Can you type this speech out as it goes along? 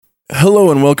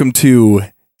Hello and welcome to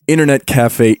Internet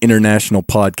Cafe International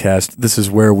Podcast. This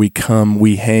is where we come,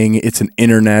 we hang. It's an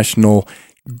international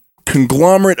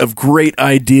conglomerate of great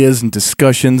ideas and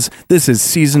discussions. This is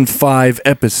Season 5,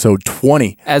 Episode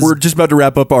 20. We're just about to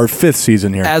wrap up our 5th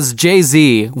season here. As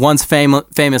Jay-Z once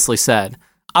famously said,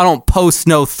 I don't post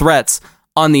no threats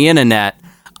on the internet.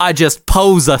 I just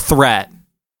pose a threat.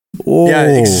 Oh.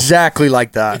 Yeah, exactly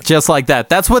like that. Just like that.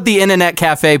 That's what the Internet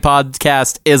Cafe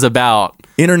Podcast is about.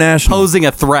 International. Posing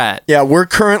a threat. Yeah, we're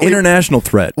currently... International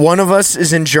threat. One of us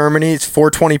is in Germany. It's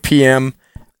 4:20 p.m.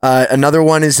 Another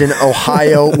one is in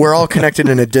Ohio. We're all connected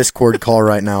in a Discord call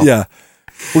right now. Yeah.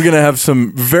 We're going to have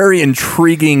some very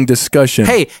intriguing discussion.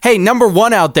 Hey, number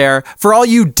one out there, for all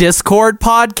you Discord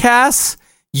podcasts,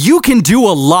 you can do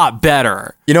a lot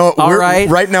better. You know,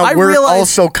 right now we're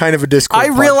also kind of a Discord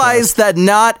podcast. I realize that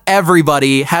not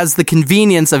everybody has the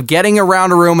convenience of getting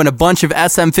around a room in a bunch of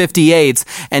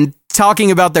SM58s and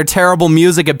talking about their terrible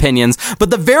music opinions, but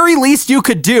the very least you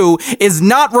could do is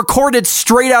not record it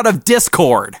straight out of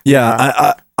Discord.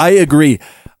 Yeah, I agree.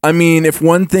 I mean, if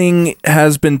one thing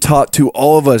has been taught to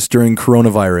all of us during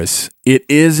coronavirus, it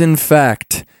is in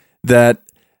fact that,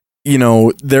 you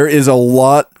know, there is a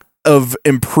lot of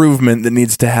improvement that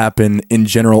needs to happen in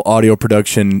general audio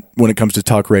production when it comes to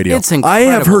talk radio. It's incredible.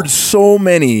 I have heard so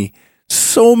many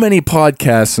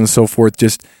podcasts and so forth,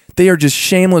 they are just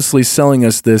shamelessly selling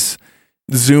us this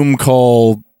Zoom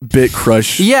call bit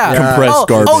crush compressed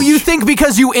garbage. Oh, you think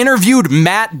because you interviewed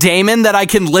Matt Damon that I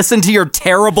can listen to your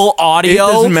terrible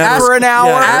audio for an hour?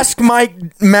 Yeah. Ask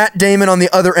Matt Damon on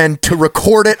the other end to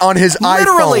record it on his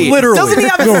iPhone. Literally. Doesn't he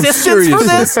have assistants for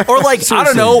this? Or like, seriously. I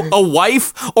don't know, a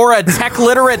wife or a tech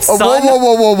literate son?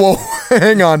 Whoa.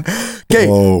 Hang on.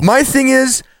 Okay, my thing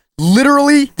is,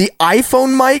 literally, the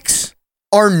iPhone mics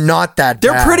are not that bad.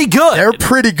 They're pretty good. They're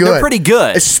pretty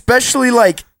good. Especially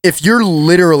like if you're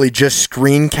literally just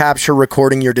screen capture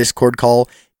recording your Discord call,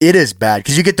 it is bad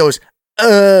because you get those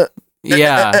the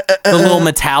little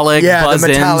metallic buzz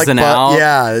ins and out.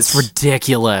 Yeah, it's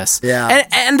ridiculous. Yeah.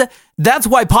 And that's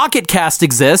why Pocket Cast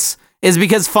exists. Is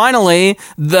because finally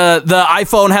the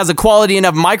iPhone has a quality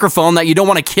enough microphone that you don't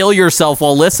want to kill yourself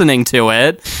while listening to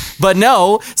it. But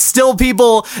no, still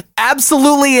people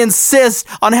absolutely insist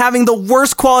on having the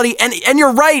worst quality. And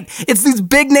you're right, it's these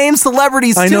big name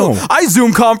celebrities too. I know. I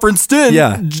Zoom conferenced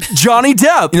in Johnny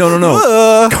Depp.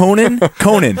 No. Conan.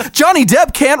 Johnny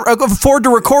Depp can't afford to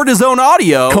record his own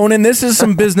audio. Conan, this is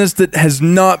some business that has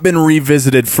not been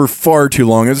revisited for far too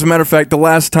long. As a matter of fact, the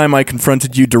last time I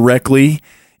confronted you directly,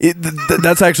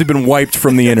 that's actually been wiped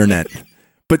from the internet.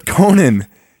 But Conan,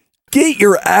 get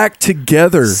your act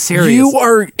together. Seriously. You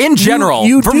are in general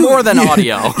for more than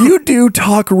audio. You do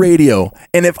talk radio,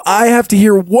 and if I have to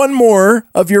hear one more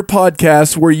of your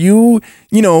podcasts where you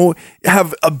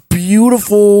have a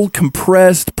beautiful,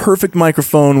 compressed, perfect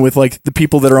microphone with like the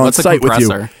people that are on site with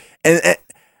you, and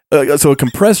so a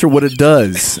compressor, what it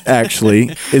does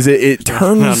actually is it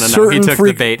turns certain. He took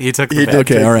the bait. He took the bait.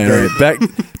 Okay, all right.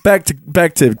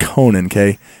 Back to Conan.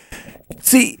 Okay,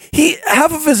 see,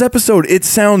 half of his episode it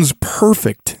sounds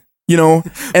perfect, and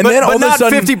then all of a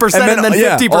sudden 50%, and then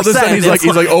 50%. All of a sudden he's like,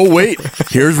 oh wait,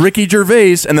 here's Ricky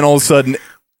Gervais, and then all of a sudden.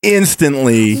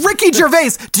 Instantly. Ricky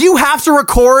Gervais, do you have to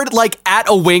record like at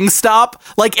a Wingstop?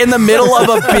 Like in the middle of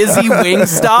a busy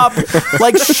Wingstop?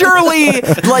 Like surely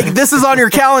like this is on your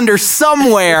calendar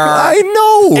somewhere. I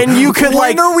know. And you could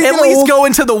like at least go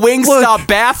into the Wingstop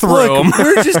bathroom. Look,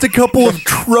 we're just a couple of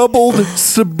troubled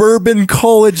suburban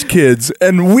college kids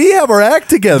and we have our act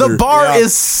together. The bar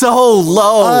is so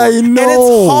low. I know. And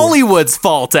it's Hollywood's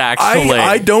fault actually.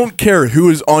 I don't care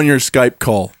who is on your Skype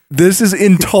call. This is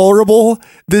intolerable.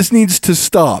 This needs to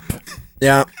stop.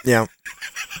 Yeah.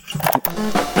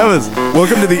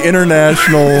 Welcome to the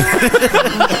International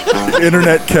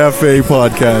Internet Cafe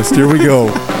Podcast. Here we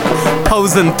go.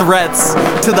 Posing threats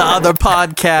to the other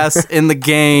podcasts in the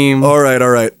game. All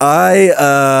right.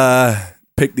 I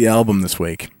picked the album this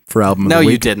week for album of the week.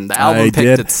 No, you didn't. The album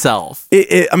picked itself.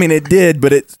 It did,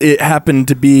 but it happened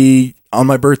to be on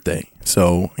my birthday.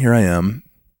 So here I am.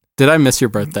 Did I miss your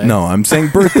birthday? No, I'm saying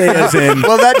birthday as in...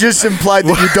 Well, that just implied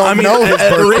that you don't know his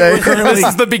birthday. This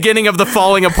is the beginning of the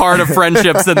falling apart of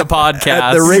friendships in the podcast.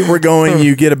 At the rate we're going,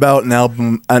 you get about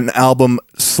an album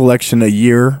selection a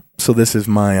year. So this is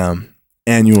my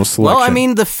annual selection. Well, I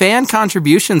mean, the fan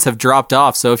contributions have dropped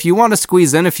off. So if you want to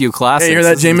squeeze in a few classics... Hey, hear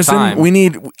that, Jameson? We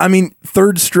need...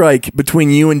 third strike between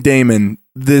you and Damon.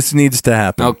 This needs to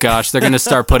happen. Oh, gosh. They're going to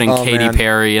start putting Katy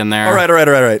Perry in there. All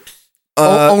right.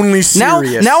 only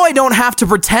serious. Now I don't have to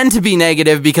pretend to be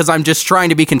negative because I'm just trying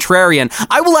to be contrarian.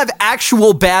 I will have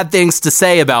actual bad things to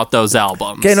say about those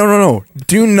albums. Okay, no.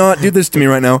 Do not do this to me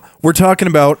right now. We're talking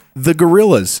about the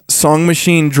Gorillaz. Song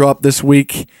Machine dropped this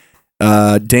week.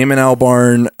 Damon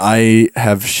Albarn, I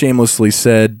have shamelessly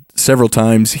said several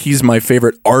times, he's my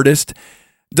favorite artist.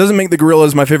 Doesn't make the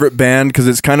Gorillaz my favorite band because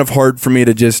it's kind of hard for me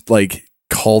to just like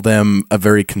call them a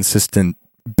very consistent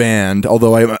band.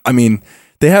 Although I mean,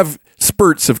 they have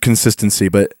spurts of consistency,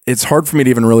 but it's hard for me to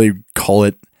even really call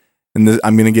it. And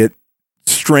I'm going to get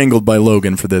strangled by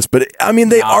Logan for this, but I mean,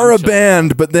 they are a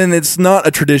band, but then it's not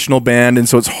a traditional band, and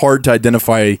so it's hard to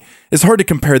identify. It's hard to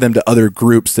compare them to other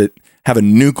groups that have a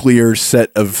nuclear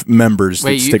set of members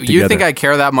that stick together. You think I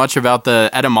care that much about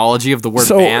the etymology of the word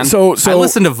band? So I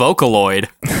listen to Vocaloid.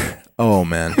 Oh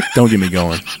man, don't get me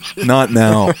going. Not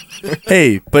now.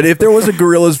 Hey, but if there was a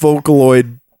Gorillaz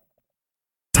Vocaloid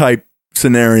type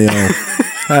scenario,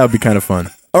 that would be kind of fun.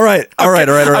 All right.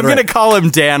 I'm going to call him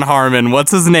Dan Harmon.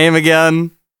 What's his name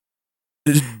again?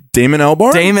 Damon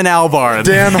Albarn? Damon Albarn.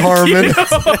 Dan Harmon.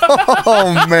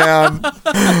 Oh, man.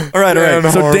 All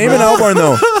right. So Damon Albarn,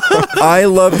 though. I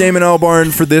love Damon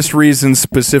Albarn for this reason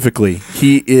specifically.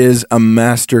 He is a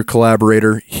master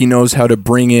collaborator. He knows how to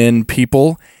bring in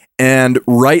people and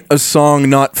write a song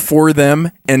not for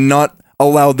them and not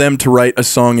allow them to write a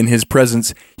song in his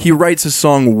presence. He writes a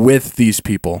song with these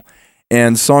people.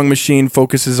 And Song Machine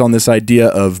focuses on this idea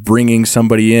of bringing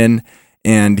somebody in,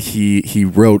 and he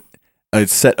wrote a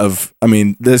set of, I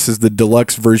mean, this is the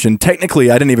deluxe version.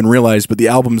 Technically, I didn't even realize, but the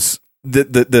album's,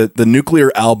 the Nuclear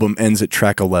album ends at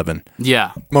track 11.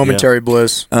 Yeah. Momentary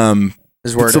Bliss.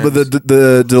 Is where so it ends.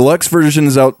 the deluxe version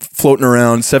is out floating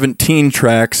around, 17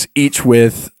 tracks, each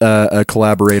with a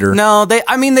collaborator. No, they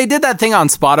did that thing on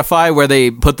Spotify where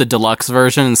they put the deluxe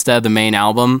version instead of the main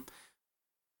album,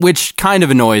 which kind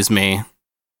of annoys me.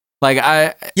 Like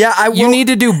you need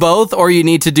to do both, or you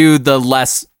need to do the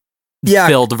less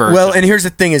filled version. Well, and here's the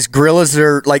thing: is Gorillaz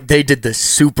are like they did the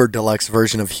super deluxe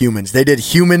version of Humans. They did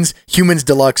Humans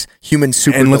Deluxe, Humans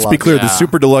Super. And Deluxe. let's be clear, the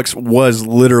Super Deluxe was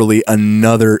literally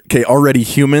another. Okay, already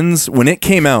Humans when it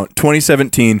came out,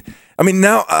 2017. I mean,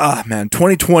 now,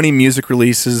 2020 music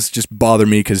releases just bother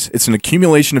me because it's an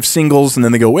accumulation of singles, and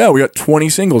then they go, "Well, we got 20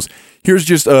 singles. Here's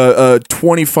just a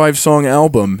 25-song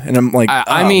album," and I'm like,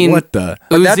 I mean, what the?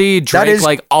 Uzi, Drake,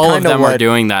 like all of them are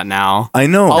doing that now. I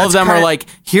know. All of them are like,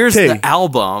 here's the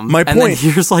album, my point, and then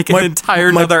here's like an entire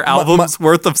another album's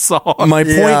worth of songs. My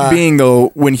point being, though,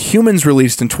 when Humans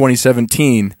released in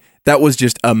 2017. That was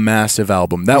just a massive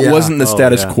album. That wasn't the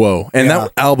status quo. And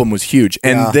that album was huge.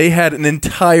 And they had an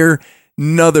entire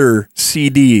another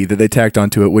CD that they tacked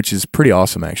onto it, which is pretty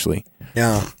awesome, actually.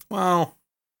 Yeah. Well,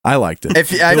 I liked it.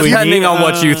 Depending on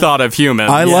what you thought of Humans.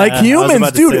 I like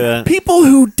Humans, dude. People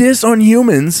who diss on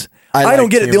Humans, I don't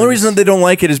get it. The only reason they don't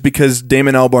like it is because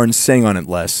Damon Albarn sang on it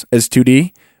less as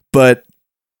 2D, but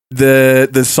the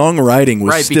songwriting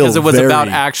was still because it was about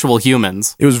actual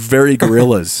humans. It was very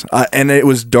Gorillaz, and it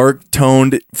was dark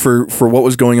toned for what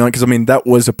was going on. Because I mean, that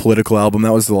was a political album.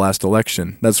 That was the last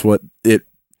election. That's what it.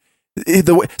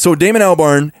 So Damon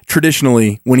Albarn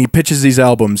traditionally, when he pitches these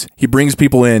albums, he brings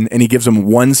people in and he gives them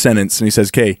one sentence, and he says,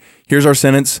 "Okay, here's our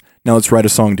sentence. Now let's write a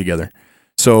song together."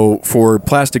 So for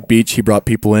Plastic Beach, he brought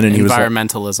people in, and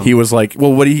environmentalism. He was like,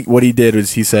 well, what he did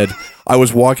was he said, I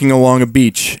was walking along a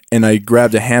beach and I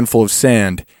grabbed a handful of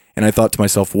sand and I thought to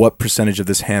myself, what percentage of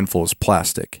this handful is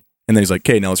plastic? And then he's like,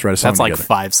 okay, now let's write a song together. That's like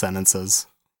 5 sentences.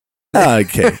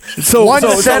 Okay. So one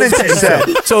sentence he said.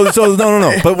 So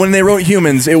no. But when they wrote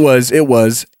Humans, it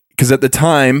was because at the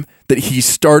time that he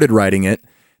started writing it,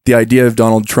 the idea of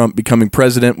Donald Trump becoming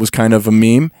president was kind of a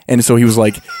meme. And so he was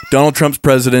like, Donald Trump's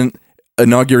president,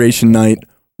 inauguration night,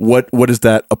 what does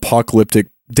that apocalyptic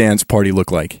dance party look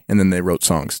like? And then they wrote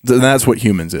songs. That's what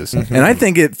Humans is. Mm-hmm. And I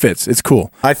think it fits. It's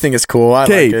cool. I think it's cool. I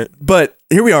like it. But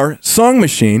here we are, Song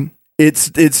Machine. It's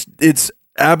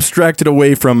abstracted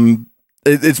away from,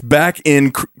 it's back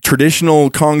in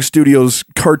traditional Kong Studios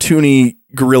cartoony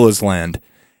Gorillaz land.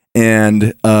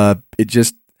 And it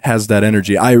just has that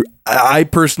energy. I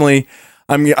personally,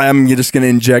 I'm just going to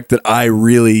inject that I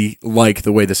really like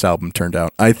the way this album turned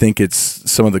out. I think it's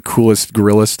some of the coolest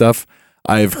Gorillaz stuff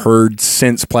I've heard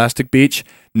since Plastic Beach.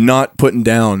 Not putting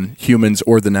down Humans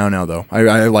or the Now though.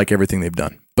 I like everything they've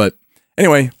done. But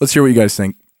anyway, let's hear what you guys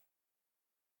think.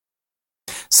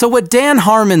 So what Dan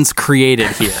Harmon's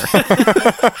created here.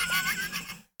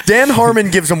 Dan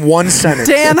Harmon gives them one sentence.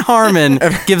 Dan Harmon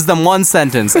gives them one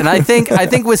sentence. And I think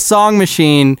with Song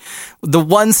Machine, the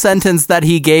one sentence that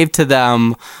he gave to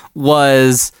them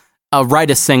was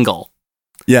write a single.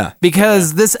 Yeah.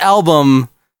 Because this album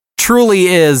truly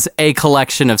is a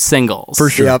collection of singles. For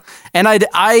sure. Yep. And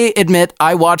I admit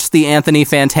I watched the Anthony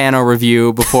Fantano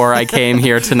review before I came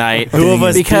here tonight. Who of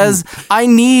us because I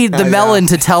need the melon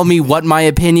to tell me what my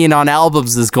opinion on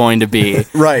albums is going to be.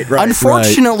 Right.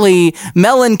 Unfortunately,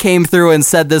 Melon came through and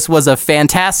said this was a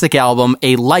fantastic album,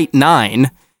 a light 9.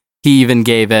 He even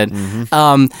gave it.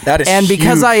 That is and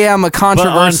because huge. I am a But on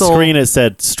controversial... screen it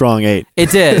said strong 8.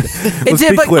 It did. It Let's did,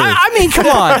 be but clear. I mean, come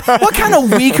on. What kind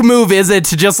of weak move is it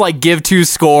to just like give 2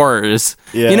 scores?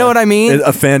 Yeah. You know what I mean? A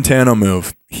Fantano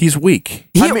move. He's weak.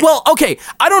 Well, okay.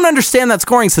 I don't understand that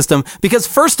scoring system because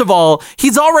first of all,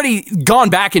 he's already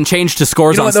gone back and changed his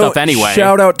scores You know on what, though? stuff anyway.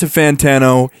 Shout out to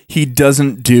Fantano. He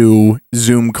doesn't do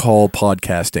Zoom call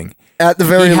podcasting. At the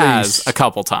very He has least. a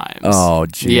couple times. Oh,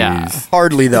 jeez. Yeah.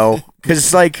 Hardly, though.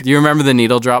 Because, like, Do you remember the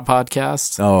Needle Drop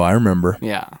podcast? Oh, I remember.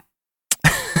 Yeah.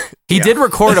 He did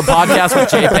record a podcast with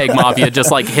JPEG Mafia,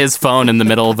 just like his phone in the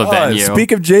middle of a venue.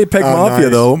 Speak of JPEG Oh, Mafia,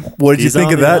 nice. though, what did you He's think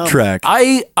on of the that album. track?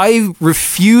 I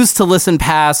refuse to listen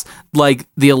past like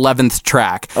the 11th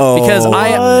track Oh. because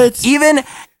I What? even wait,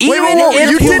 if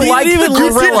you you didn't like the even, you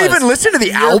didn't Gorillaz, even listen to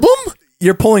the album?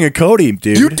 You're pulling a Cody,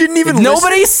 dude. You didn't even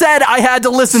nobody listen? said I had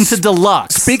to listen to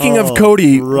Deluxe. Speaking of Oh,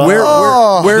 Cody, right.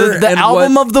 where The and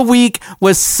album what, of the week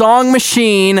was Song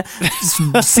Machine,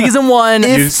 season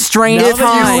 1, Strange Now that you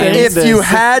Times. say If you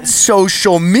had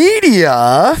social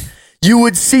media, you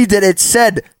would see that it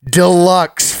said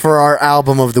Deluxe for our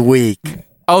album of the week.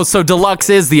 Oh, so Deluxe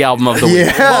is the album of the week.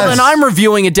 Yes. Well, then I'm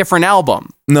reviewing a different album.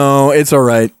 No, it's all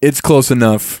right. It's close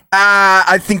enough.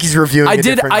 I think he's reviewing a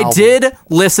different album. I did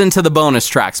listen to the bonus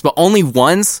tracks, but only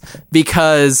once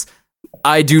because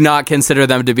I do not consider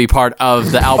them to be part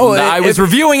of the album Oh, that I was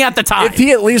reviewing at the time. If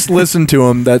he at least listened to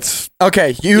him, that's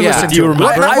Okay, you Yeah. listened Do to you it.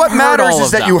 remember? What I've heard matters all is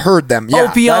of that them. you heard them. Yeah,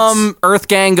 Opium, Earth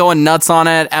Gang going nuts on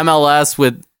it, MLS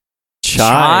with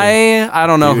Chai. I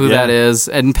don't know Dude, who yeah. that is.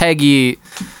 And Peggy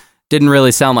didn't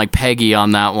really sound like Peggy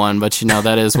on that one, but you know,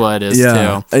 that is what it is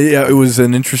yeah, too. yeah. It was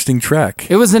an interesting track.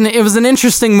 It was an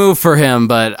interesting move for him,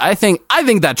 but I think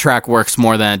that track works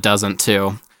more than it doesn't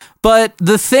too. But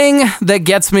the thing that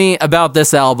gets me about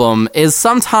this album is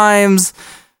sometimes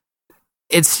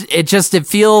it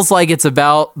feels like it's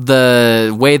about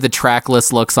the way the track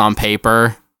list looks on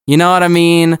paper. You know what I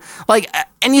mean? Like,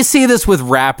 and you see this with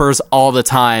rappers all the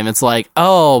time. It's like,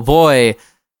 oh boy,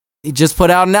 he just put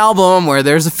out an album where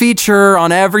there's a feature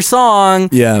on every song.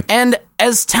 Yeah. And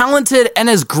as talented and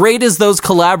as great as those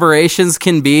collaborations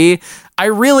can be, I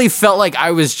really felt like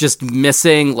I was just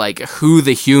missing like who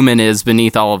the human is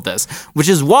beneath all of this, which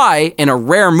is why, in a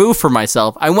rare move for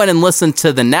myself, I went and listened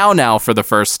to the Now Now for the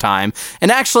first time and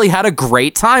actually had a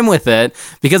great time with it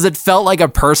because it felt like a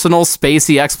personal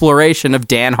spacey exploration of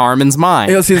Dan Harmon's mind.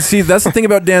 You know, see, that's the thing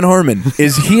about Dan Harmon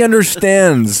is he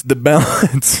understands the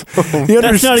balance. He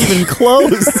That's not even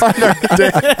close.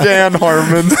 Dan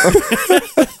Harmon.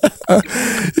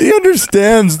 He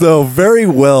understands, though, very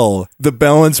well the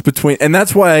balance between, and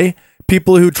that's why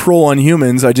people who troll on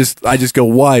humans, I just go,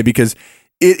 why? Because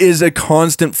it is a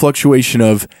constant fluctuation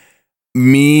of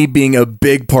me being a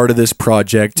big part of this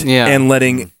project and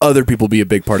letting other people be a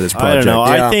big part of this project. I don't know.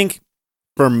 Yeah. I think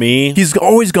for me, He's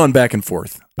always gone back and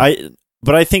forth.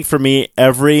 but I think for me,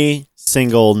 every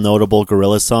single notable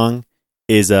Gorillaz song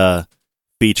is a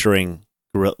featuring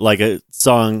like a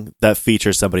song that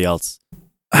features somebody else.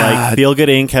 Like Feel Good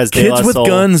Inc. has De La Kids with Soul.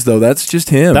 Guns, though, that's just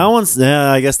him. That one's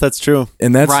I guess that's true.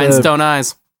 And that's Rhinestone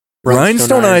Eyes.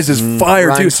 Rhinestone Eyes is fire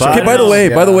too. Rhinestone Okay, by the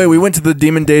Eyes, way, we went to the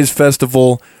Demon Days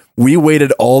festival. We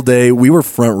waited all day. We were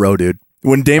front row, dude.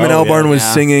 When Damon Oh, Albarn yeah. was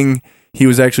Yeah. singing, he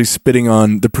was actually spitting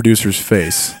on the producer's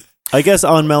face. I guess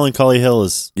On Melancholy Hill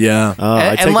is. Yeah. I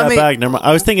And take let that me- back. Never mind.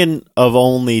 I was thinking of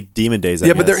only Demon Days. I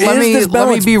Yeah, but guess. there Let is me this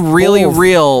balance be really both.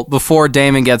 real before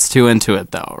Damon gets too into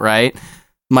it, though, right?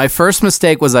 My first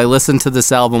mistake was I listened to this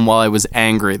album while I was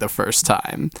angry the first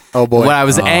time. Oh, boy. When I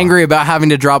was angry about having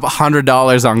to drop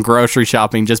 $100 on grocery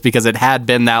shopping just because it had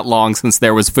been that long since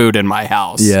there was food in my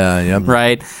house. Yeah.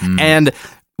 Right? And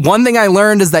one thing I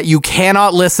learned is that you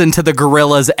cannot listen to the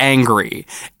Gorillaz angry.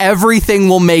 Everything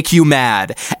will make you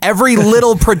mad. Every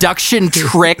little production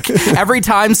trick, every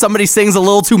time somebody sings a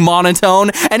little too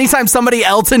monotone, anytime somebody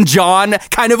Elton John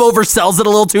kind of oversells it a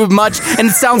little too much and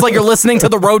it sounds like you're listening to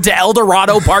The Road to El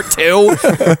Dorado Part 2,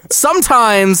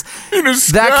 sometimes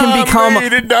that can become...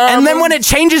 And then when it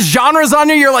changes genres on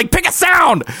you, you're like, pick a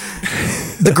sound!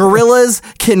 The Gorillaz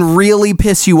can really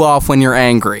piss you off when you're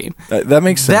angry. That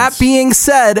makes sense. That being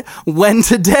said, when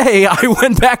today I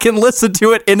went back and listened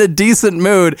to it in a decent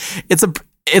mood,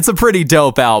 it's a pretty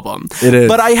dope album. It is.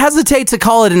 But I hesitate to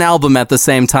call it an album at the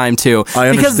same time too.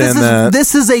 I because understand that.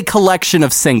 this is a collection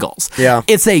of singles. Yeah.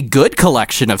 It's a good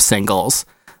collection of singles,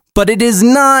 but it is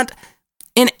not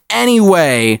in any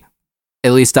way,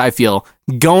 at least I feel,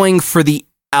 going for the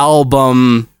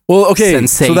album. Well, okay,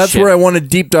 sensation. so that's where I want to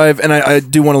deep dive, and I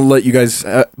do want to let you guys,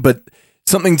 but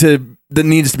something that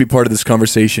needs to be part of this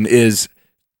conversation is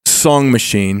Song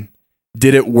Machine.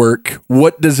 Did it work?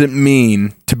 What does it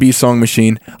mean to be Song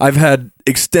Machine? I've had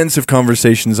extensive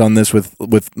conversations on this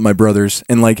with my brothers,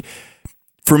 and like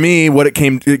for me, what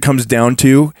it comes down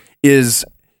to is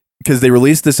because they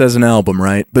released this as an album,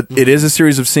 right? But it is a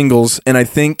series of singles, and I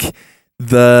think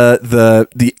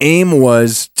the aim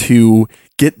was to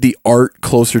get the art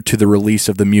closer to the release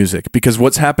of the music, because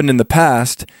what's happened in the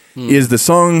past is the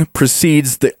song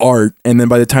precedes the art, and then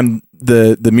by the time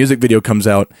the music video comes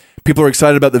out, people are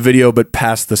excited about the video but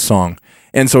past the song,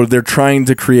 and so they're trying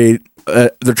to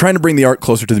bring the art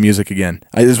closer to the music again,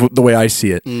 is the way I see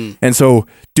it. And so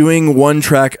doing one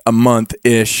track a month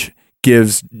ish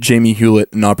gives Jamie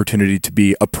Hewlett an opportunity to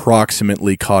be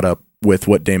approximately caught up with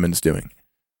what Damon's doing.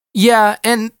 Yeah,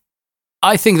 and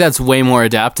I think that's way more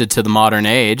adapted to the modern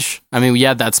age. I mean, we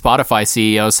had that Spotify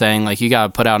CEO saying, like, you got to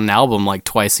put out an album like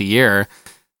twice a year,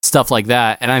 stuff like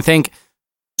that. And I think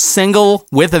single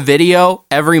with a video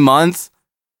every month,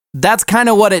 that's kind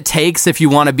of what it takes if you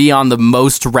want to be on the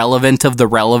most relevant of the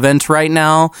relevant right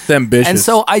now. It's ambitious. And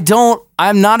so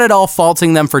I'm not at all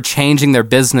faulting them for changing their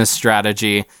business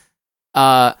strategy.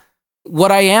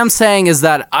 What I am saying is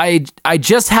that I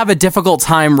just have a difficult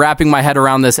time wrapping my head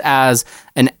around this as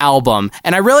an album.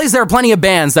 And I realize there are plenty of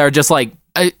bands that are just like,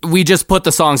 we just put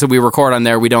the songs that we record on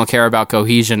there. We don't care about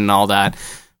cohesion and all that.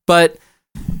 But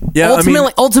yeah,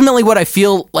 ultimately what I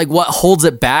feel like what holds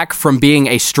it back from being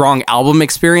a strong album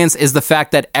experience is the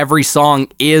fact that every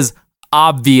song is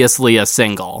obviously a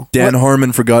single. Dan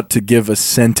Harmon forgot to give a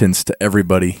sentence to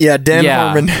everybody. Yeah, Dan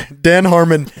Harmon.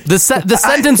 The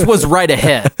sentence was right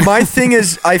ahead. My thing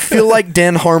is, I feel like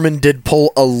Dan Harmon did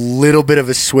pull a little bit of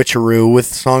a switcheroo with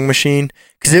Song Machine,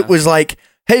 because it was like,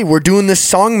 hey, we're doing this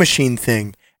Song Machine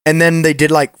thing. And then they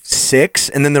did like 6,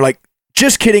 and then they're like,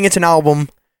 just kidding, it's an album.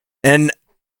 And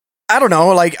I don't know,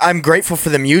 like, I'm grateful for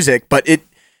the music, but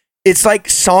it's like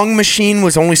Song Machine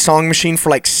was only Song Machine for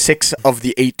like 6 of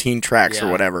the 18 tracks or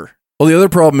whatever. Well, the other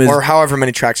problem is, or however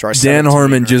many tracks there are. Dan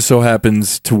Harmon just so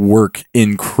happens to work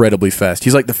incredibly fast.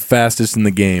 He's like the fastest in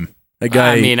the game. That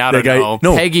guy. I mean, I don't know.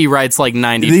 No, Peggy writes like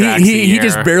 90 tracks a year. He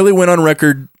just barely went on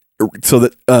record. So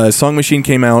that Song Machine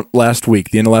came out last week,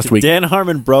 the end of last week. Dan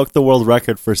Harmon broke the world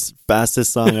record for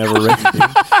fastest song ever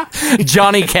written.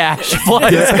 Johnny Cash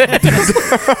flies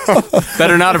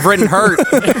Better not have written Hurt.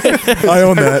 I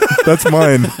own that. That's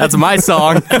mine. That's my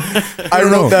song. I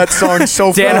wrote that song so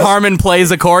fast. Dan Harmon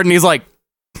plays a chord and he's like,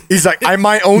 I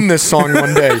might own this song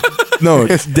one day. No,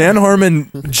 Dan Harmon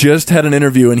just had an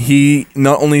interview, and he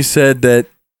not only said that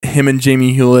him and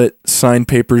Jamie Hewlett signed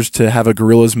papers to have a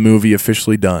Gorillaz movie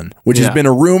officially done, which has been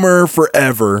a rumor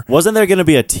forever. Wasn't there going to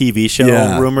be a TV show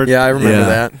rumored? Yeah, I remember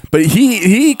that. But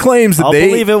he claims that I'll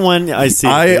believe it when I see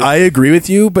it. I agree with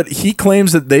you, but he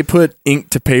claims that they put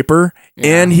ink to paper,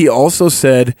 and he also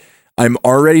said, I'm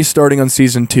already starting on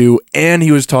season 2, and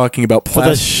he was talking about for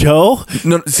the show?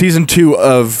 No, season 2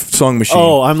 of Song Machine.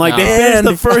 Oh, I'm like, they finished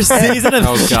the first season. And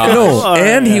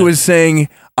and he was saying,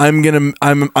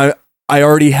 I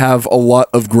already have a lot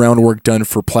of groundwork done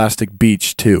for Plastic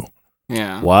Beach too.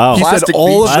 Yeah. Wow. He Plastic said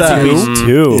all Beach of that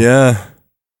too. Yeah.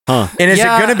 Huh. And is it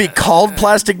going to be called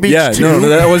Plastic Beach too? No,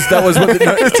 that was what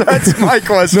that's my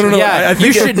question. No. Yeah, I think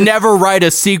you should never write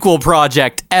a sequel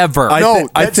project ever.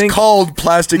 I think called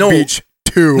Plastic Beach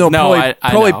 2. No, I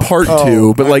probably know. part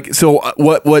 2. But like, so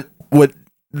what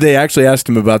they actually asked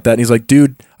him about that, and he's like,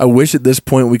 dude, I wish at this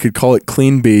point we could call it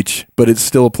Clean Beach, but it's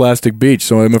still a Plastic Beach,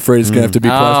 so I'm afraid it's going to have to be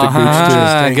Plastic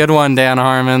Beach too. Good one, Dan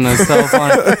Harmon. That's so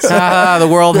funny. The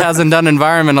world hasn't done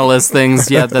environmentalist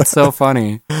things yet. That's so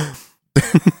funny.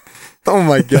 Oh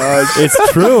my God. It's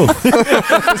true.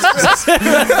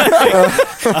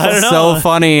 I don't know. So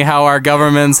funny how our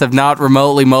governments have not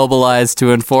remotely mobilized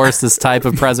to enforce this type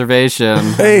of preservation.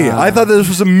 Hey, I thought this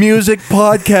was a music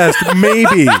podcast,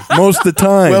 maybe, most of the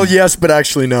time. Well, yes, but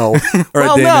actually no. All right,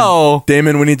 well, Damon. no.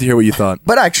 Damon, we need to hear what you thought.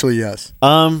 But actually, yes.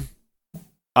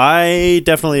 I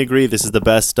definitely agree. This is the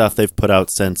best stuff they've put out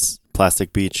since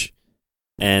Plastic Beach.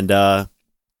 And I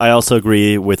also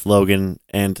agree with Logan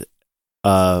and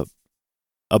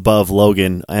above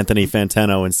Logan, Anthony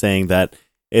Fantano, in saying that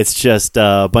it's just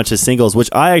a bunch of singles, which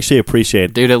I actually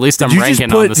appreciate. Dude, at least I'm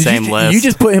ranking on the same list. You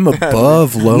just put him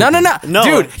above Logan. No. No,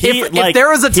 Dude, if there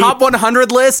was a top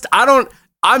 100 list,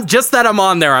 I'm just that I'm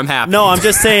on there. I'm happy. No, I'm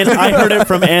just saying I heard it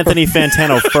from Anthony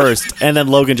Fantano first, and then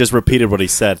Logan just repeated what he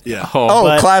said. Yeah. Oh,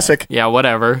 But- classic. Yeah,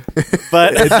 whatever.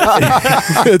 But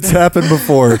It's happened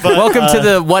before. Welcome to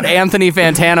the What Anthony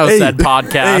Fantano Said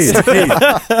podcast.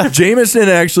 Hey, Jameson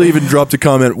actually even dropped a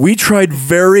comment. We tried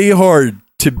very hard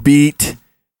to beat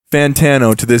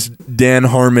Fantano to this Dan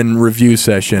Harmon review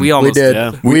session. We We almost did.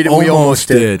 yeah. We almost almost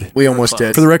did. did. We almost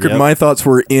did. For the record, Yep. my thoughts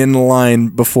were in line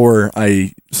before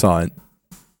I saw it.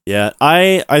 yeah,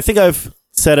 I think I've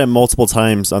said it multiple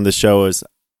times on the show is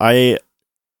I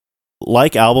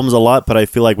like albums a lot, but I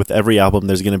feel like with every album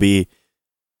there's going to be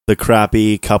the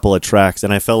crappy couple of tracks,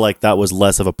 and I felt like that was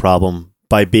less of a problem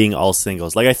by being all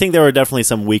singles. Like I think there were definitely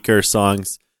some weaker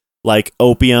songs, like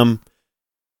Opium.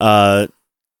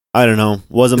 I don't know,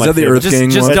 wasn't Is my that the favorite. Earth Gang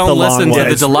Just one? don't It's the long listen one. to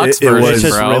the It's- deluxe it version, was It's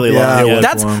just bro. really Yeah. long. Yeah.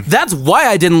 Yeah. That's why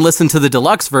I didn't listen to the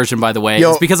deluxe version, by the way. Yo.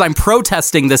 It's because I'm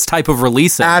protesting this type of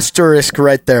releasing. Asterisk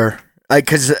right there.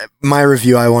 Because my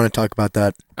review, I want to talk about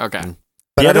that, Okay.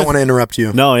 but The I don't other- want to interrupt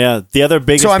you. No, yeah. The other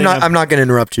biggest. So I'm thing not. I'm not going to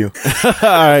interrupt you. all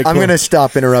right, I'm cool. going to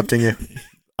stop interrupting you.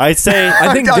 I'd say.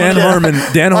 I think I'm Dan kidding. Harmon.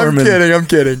 Dan Harmon. I'm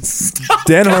kidding.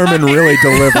 Dan Harmon really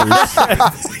delivers.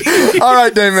 All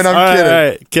right, Damon. I'm All right, kidding. all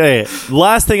right, okay.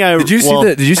 Last thing I Did you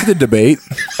see the debate?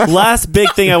 Last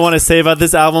big thing I want to say about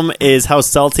this album is how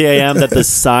salty I am that the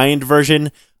signed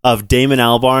version of Damon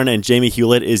Albarn and Jamie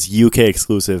Hewlett is UK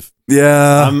exclusive.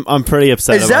 Yeah. I'm pretty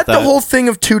upset Is about that the whole thing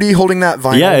of 2D holding that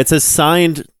vinyl? Yeah, it's a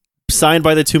signed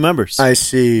by the two members. I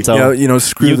see. So yeah, you know,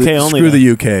 screw UK only,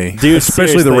 the UK, Dude,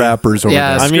 especially the seriously. rappers over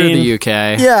Yeah, there. I screw mean- the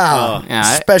UK. Yeah,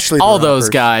 Yeah, especially the all those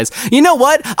rappers. guys. You know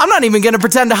what? I'm not even going to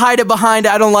pretend to hide it behind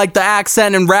I don't like the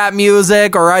accent and rap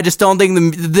music, or I just don't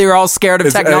think they're all scared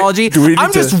of technology. do we need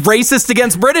I'm just to- racist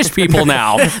against British people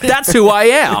now. That's who I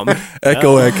am.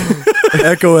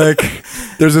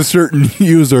 Echoic. There's a certain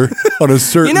user on a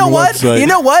certain You know what? website. You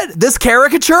know what? This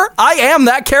caricature, I am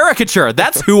that caricature.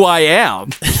 That's who I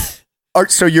am.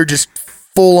 So you're just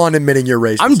full on admitting you're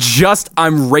racist.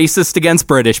 I'm racist against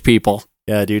British people.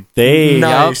 Yeah, dude. They've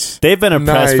been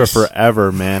oppressed Nice. for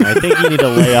forever, man. I think you need to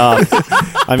lay off.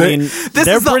 I mean,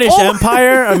 their is the British only-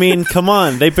 Empire, I mean, come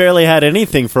on. They barely had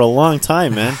anything for a long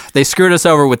time, man. They screwed us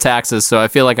over with taxes, so I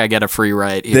feel like I get a free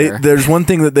ride here. There's one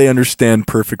thing that they understand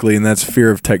perfectly, and that's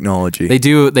fear of technology. They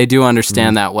do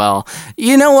understand that well.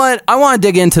 You know what? I want to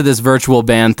dig into this virtual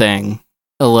band thing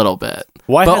a little bit.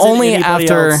 Why But hasn't only anybody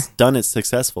after else done it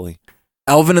successfully?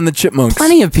 Alvin and the Chipmunks.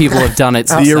 plenty of people have done it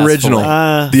the successfully. original.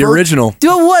 Uh, The original.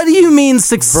 Dude, what do you mean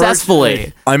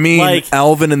successfully? I mean, Like-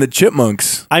 Alvin and the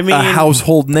Chipmunks. I mean- a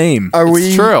household name. Are we?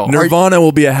 It's true. Nirvana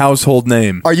will be a household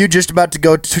name. Are you just about to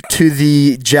go to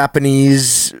the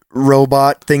Japanese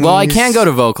robot thing? Well, I can't go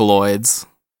to Vocaloids.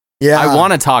 Yeah, I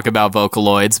want to talk about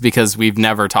Vocaloids because we've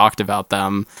never talked about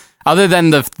them. Other than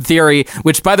the theory,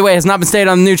 which, by the way, has not been stated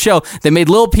on the new show, they made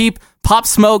Lil Peep, Pop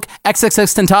Smoke,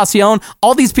 XXXTentacion,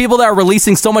 all these people that are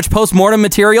releasing so much post-mortem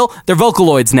material, they're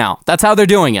Vocaloids now. That's how they're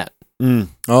doing it.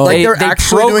 Oh, Like They they're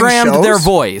actually doing programmed their shows?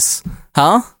 voice.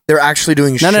 Huh? They're actually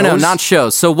doing No, shows. not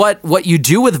shows. So what you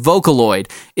do with Vocaloid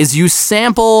is you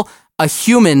sample a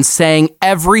human saying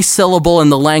every syllable in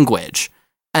the language,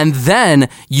 and then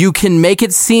you can make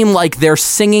it seem like they're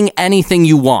singing anything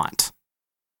you want.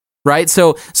 Right?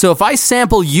 So if I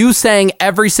sample you saying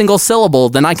every single syllable,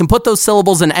 then I can put those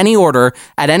syllables in any order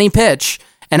at any pitch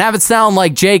and have it sound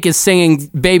like Jake is singing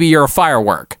 "Baby, You're a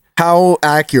Firework." How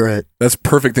accurate? that's a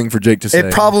perfect thing for Jake to say.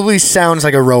 It probably sounds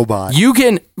like a robot. You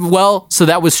can, so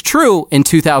that was true in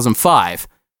 2005.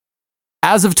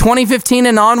 As of 2015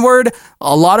 and onward,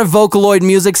 a lot of Vocaloid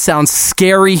music sounds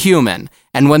scary human.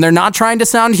 And when they're not trying to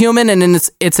sound human and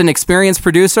it's an experienced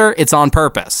producer, it's on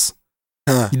purpose.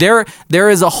 Huh. There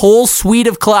is a whole suite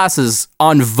of classes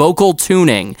on vocal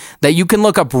tuning that you can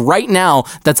look up right now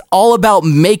that's all about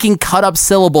making cut up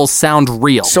syllables sound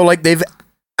real. So like they've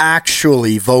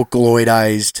actually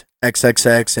Vocaloidized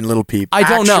XXX and Little Peep. I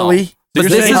don't know. Actually? But You're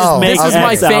this saying is, just make this is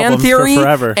my X fan albums for theory,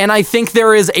 forever. and I think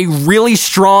there is a really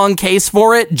strong case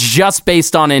for it just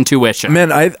based on intuition.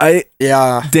 Man, I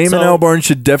Yeah. Damon So- Albarn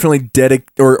should definitely dedicate,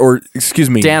 or excuse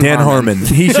me, Dan Dan Harmon.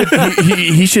 Harmon.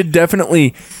 He should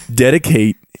definitely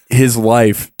dedicate his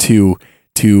life to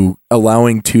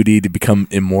allowing 2D to become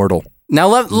immortal. Now,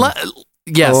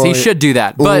 yes, Oh, he should do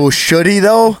that, but Ooh, should he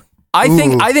though? I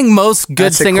think most good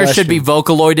That's a singers should be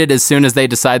Vocaloided as soon as they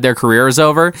decide their career is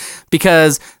over,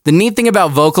 because the neat thing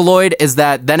about Vocaloid is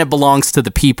that then it belongs to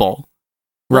the people,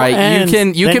 right? and you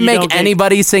then can you make don't get-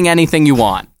 anybody sing anything you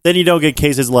want. Then you don't get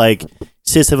cases like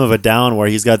System of a Down where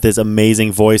he's got this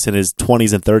amazing voice in his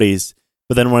 20s and 30s,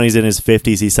 but then when he's in his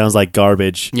 50s, he sounds like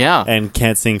garbage. Yeah. And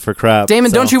can't sing for crap.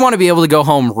 Damon, So- don't you want to be able to go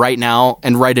home right now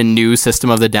and write a new System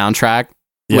of the Down track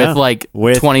Yeah.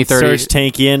 with 20, 30? Serge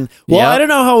Tankian. Well, Yep. I don't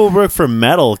know how it would work for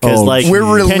metal because like We're can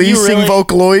you releasing really-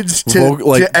 Vocaloids to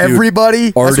dude, everybody.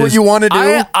 That's what artist- you want to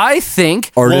do. I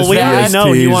think Artist Well, I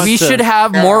know he VSTs. wants we to- should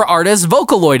have more artists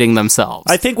vocaloiding themselves.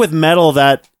 I think with metal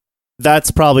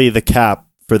that's probably the cap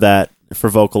for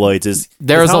Vocaloids is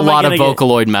There's how a am I lot of gonna get-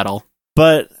 Vocaloid metal.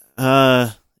 but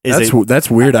is it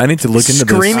That's weird. I need to look into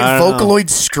Screaming this. I don't know. Vocaloid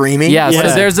screaming. Yeah,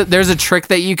 Yeah. so there's a trick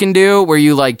that you can do where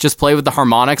you like just play with the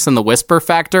harmonics and the whisper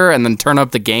factor and then turn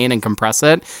up the gain and compress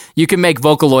it. You can make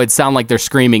Vocaloids sound like they're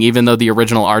screaming even though the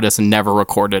original artist never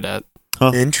recorded it.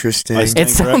 Interesting. I It stand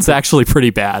sounds corrected. actually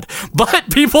pretty bad, but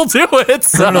people do it.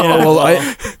 So. No,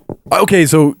 well, okay,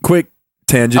 so quick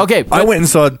tangent. Okay, I but- went and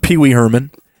saw Pee Wee Herman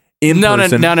in No,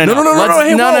 person. no. Hey, Let's- whoa.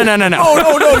 no.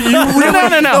 Oh, no, you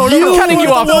really, No. I'm cutting you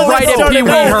off right at Pee Wee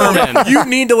Herman. You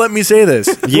need to let me say this.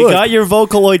 You Look, got your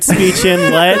Vocaloid speech in.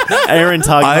 Let Aaron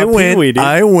talk about Pee-wee, dude.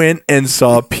 I went and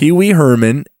saw Pee Wee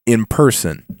Herman in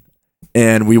person,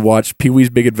 and we watched Pee Wee's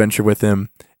Big Adventure with him.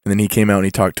 And then he came out and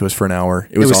he talked to us for an hour.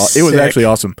 It was was it was sick. actually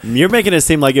awesome. You're making it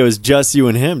seem like it was just you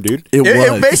and him, dude. It was.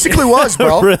 It basically was,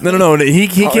 bro. No. He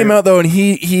came out though, and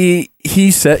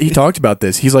he talked about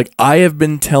this. He's like, I have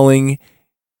been telling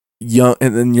young,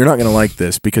 and then you're not gonna like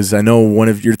this because I know one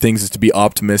of your things is to be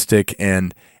optimistic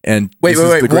and Wait. this is the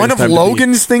One greatest of time to be-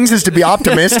 Logan's things is to be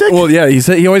optimistic. Well, yeah,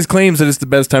 he always claims that it's the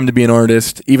best time to be an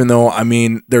artist, even though I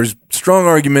mean, there's strong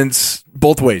arguments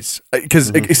both ways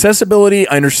because accessibility,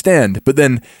 I understand, but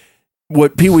then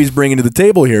what Pee Wee's bringing to the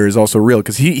table here is also real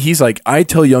because he's like, I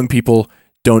tell young people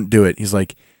don't do it. He's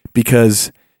like,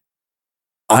 because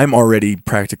I'm already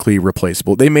practically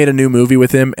replaceable. They made a new movie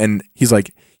with him, and he's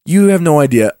like, you have no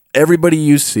idea. Everybody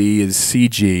you see is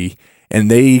CG, and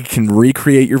they can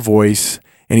recreate your voice.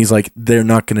 And he's like, they're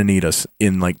not going to need us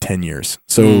in like 10 years.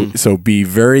 So be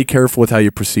very careful with how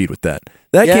you proceed with that.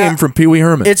 That Yeah. came from Pee Wee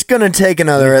Herman. It's gonna take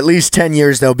another at least 10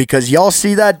 years though, because y'all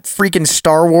see that freaking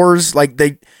Star Wars,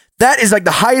 that is like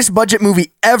the highest budget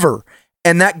movie ever.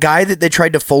 And that guy that they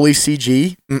tried to fully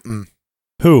CG,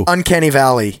 Who? Uncanny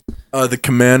Valley, the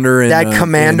commander.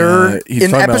 commander he's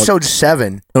in talking about- episode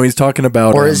 7. no, he's talking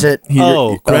about. Or is it-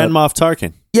 Grand Moff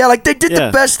Tarkin. Yeah, like they did Yeah.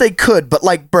 the best they could, but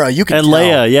like, bro, you can And tell.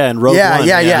 Leia, yeah, and Rogue Yeah, One.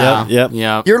 yeah. Yep.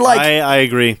 Yeah. You're like, I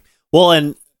agree. Well,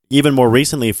 and even more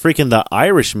recently, freaking The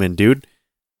Irishman, dude.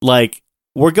 Like,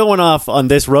 we're going off on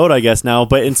this road, I guess, now,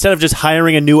 but instead of just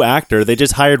hiring a new actor, they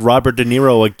just hired Robert De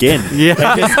Niro again. Yeah.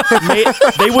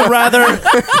 They would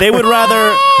rather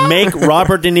make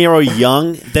Robert De Niro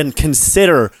young than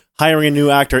consider hiring a new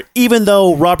actor, even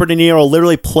though Robert De Niro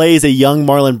literally plays a young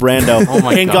Marlon Brando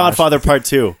my in gosh. Godfather Part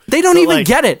 2. They don't So, even like,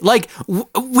 get it. Like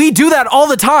we do that all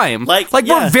the time. Like, we're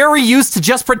yeah. very used to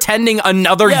just pretending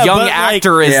another Yeah, young but, like,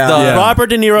 actor is Yeah. the. Yeah. Robert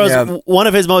De Niro's Yeah. one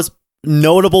of his most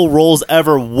notable roles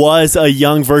ever was a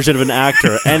young version of an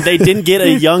actor, and they didn't get a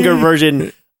younger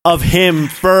version of him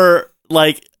for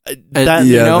like that.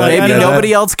 yeah, that- maybe that-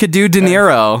 nobody else could do De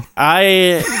Niro.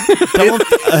 I don't.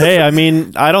 Hey, I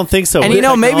mean, I don't think so. And With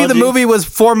maybe the technology- movie was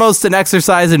foremost an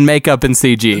exercise in makeup and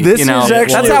CG. This you know, is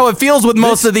actually- that's how it feels with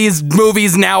most of these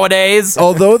movies nowadays.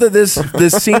 Although that this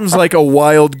seems like a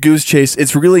wild goose chase,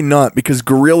 it's really not because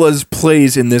Gorillaz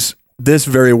plays in this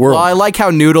very world. Well, I like how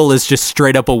Noodle is just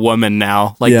straight up a woman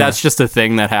now. Like Yeah. that's just a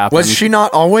thing that happens. was she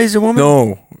not always a woman?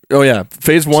 No. Oh yeah,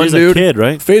 Phase 1, She's dude. a kid,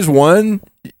 right? Phase 1.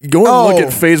 Go and Oh. look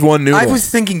at Phase 1 Noodle. I was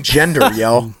thinking gender,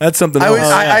 yo. That's something I else.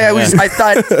 was, I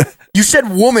thought you said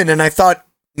woman, and I thought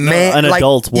man, an like,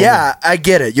 adult woman. Yeah, I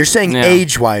get it. You're saying Yeah.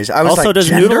 age wise. I was Also, like, does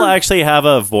gender? Noodle actually have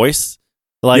a voice?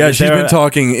 Like, yeah, is she's there been a-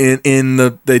 talking in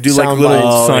the. They do like Sound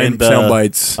little bites. sound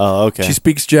bites. Oh, okay. She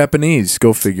speaks Japanese.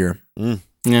 Go figure.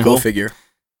 Yeah. Go figure.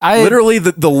 Literally,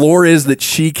 the lore is that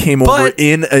she came over But-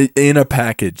 in a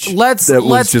package. Let's that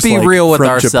was just be like real with from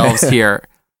ourselves Japan. here.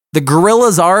 The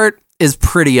Gorilla's art is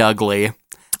pretty ugly.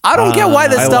 I don't get why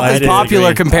this I stuff is disagree.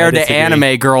 popular compared I to disagree.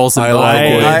 anime girls and I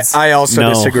like boys. it. I also No.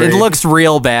 disagree. It looks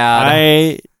real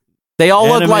bad. They all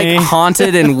look like Anime.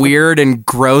 haunted and weird and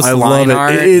gross I line love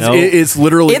art. it. No. It's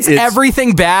literally It's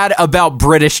everything bad about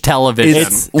British television.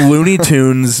 It's Looney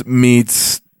Tunes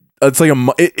meets. It's like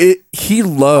he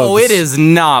loves. Oh, it is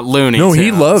not Looney No,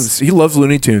 Tunes. he loves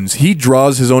Looney Tunes. He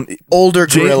draws his own. older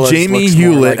gorillas. Jamie looks more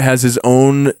Hewlett like- has his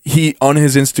own. He on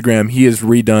his Instagram he has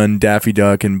redone Daffy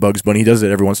Duck and Bugs Bunny. He does it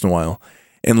every once in a while,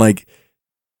 and like,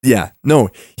 yeah, no,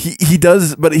 he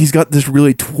does, but he's got this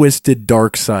really twisted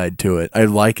dark side to it. I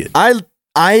like it.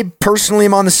 I personally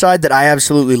am on the side that I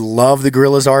absolutely love the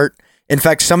gorillas art. In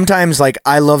fact, sometimes like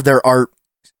I love their art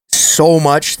so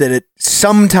much that it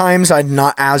sometimes I'm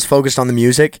not as focused on the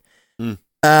music.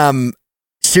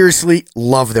 Seriously,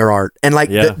 love their art. And like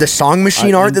the Song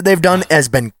Machine art that they've done has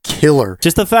been killer.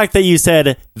 Just the fact that you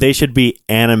said they should be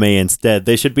anime instead.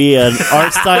 They should be an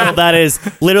art style that is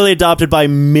literally adopted by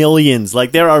millions.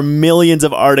 Like there are millions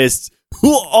of artists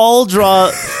who all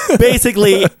draw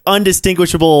basically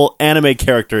undistinguishable anime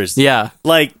characters. Yeah.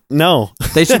 Like, no.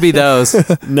 They should be those.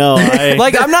 No.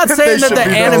 Like, I'm not saying that should the be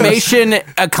those. animation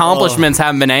accomplishments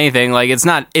haven't been anything. Like,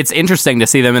 it's interesting to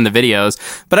see them in the videos,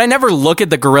 but I never look at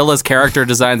the Gorillaz character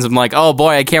designs and I'm like, oh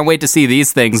boy, I can't wait to see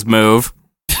these things move.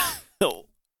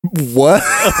 What?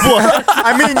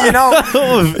 I mean, you know,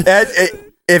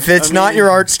 if it's not your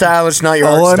art style, it's not your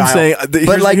All art I'm style.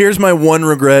 saying, here's my one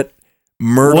regret.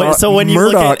 Murdoch. So when you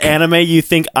Murdoch, look at anime, you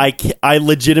think I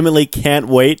legitimately can't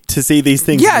wait to see these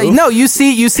things. Yeah, move? no, you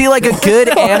see like a good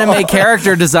anime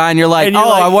character design. You're like, And you're oh,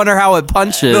 like- I wonder how it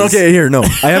punches. Okay, here, no.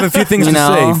 I have a few things You to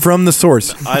know? say from the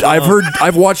source.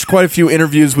 I've watched quite a few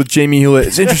interviews with Jamie Hewlett.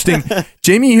 It's interesting.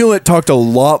 Jamie Hewlett talked a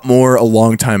lot more a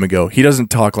long time ago. He doesn't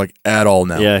talk like at all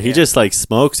now. Yeah, he just like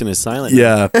smokes and is silent.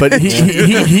 Yeah, but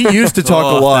he used to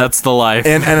talk a lot. That's the life.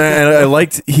 And I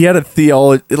liked, he had a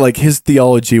theology, like his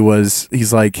theology was,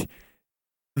 he's like,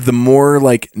 the more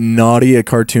like naughty a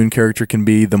cartoon character can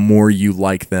be, the more you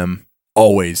like them.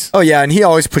 Always. Oh yeah, and he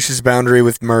always pushes the boundary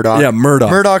with Murdoch. Yeah, Murdoch.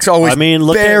 Murdoch's always I mean,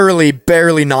 look at-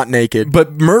 barely not naked.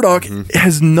 But Murdoch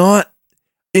has not,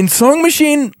 in Song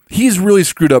Machine, he's really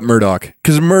screwed up Murdoch.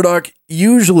 Because Murdoch,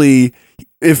 usually,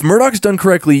 if Murdoch's done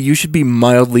correctly, you should be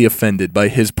mildly offended by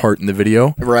his part in the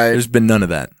video. Right. There's been none of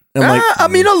that. I'm like, I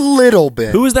mean, a little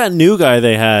bit. Who was that new guy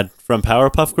they had from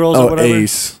Powerpuff Girls or oh, whatever?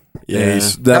 Ace. Yeah.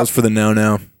 Ace. That was for the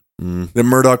Now. Mm. The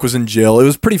Murdoch was in jail. It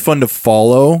was pretty fun to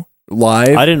follow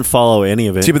live. I didn't follow any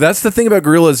of it. See, but that's the thing about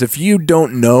Gorillaz. If you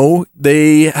don't know,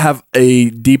 they have a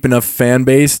deep enough fan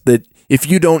base that if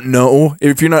you don't know,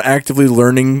 if you're not actively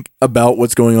learning about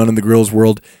what's going on in the Gorillaz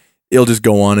world, it'll just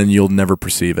go on and you'll never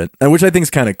perceive it. And which I think is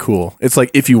kind of cool. It's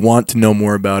like if you want to know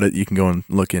more about it, you can go and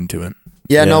look into it.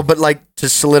 Yeah, Yeah. no, but like to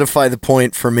solidify the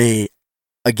point for me,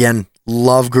 again,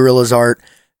 love Gorillaz art.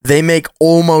 They make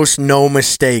almost no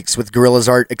mistakes with Gorillaz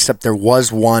art, except there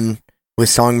was one with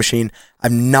Song Machine.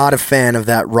 I'm not a fan of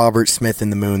that Robert Smith in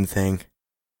the Moon thing.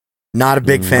 Not a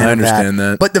big fan I of that. understand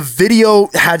that. But the video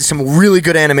had some really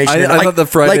good animation. in it. I thought the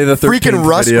Friday the 13th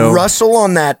freaking video. Russell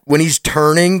on that when he's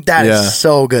turning, that is Yeah.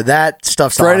 so good. That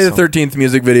stuff's Friday awesome. the 13th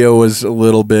music video was a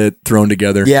little bit thrown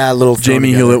together. Yeah, a little thrown Jamie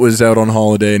together. Hewlett was out on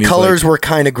holiday and he's Colors like, were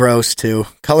kind of gross too.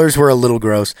 Colors were a little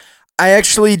gross. I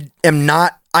actually am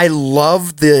not. I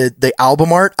love the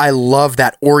album art. I love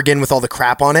that organ with all the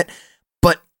crap on it.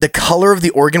 But the color of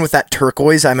the organ with that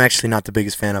turquoise, I'm actually not the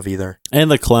biggest fan of either.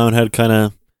 And the clown head kind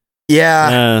of.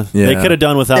 Yeah. They Yeah. could have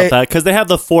done without They- that because they have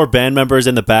the 4 band members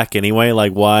in the back anyway.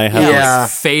 Like, why have? Yeah.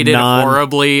 Like faded Non-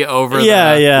 horribly over.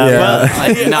 Yeah, the, yeah.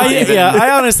 Yeah. But Not even-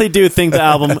 I honestly do think the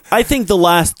album. I think the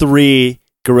last 3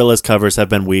 Gorillaz covers have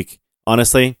been weak.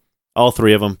 Honestly, all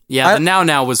 3 of them. Yeah, the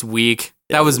Now was weak.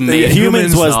 That was me.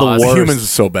 Humans was the worst. Humans is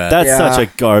so bad. That's Yeah. such a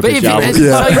But garbage if you, album.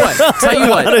 tell you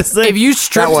what, Honestly. if you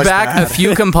stripped was back bad. a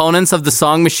few components of the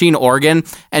Song Machine organ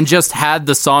and just had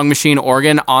the Song Machine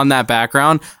organ on that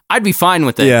background, I'd be fine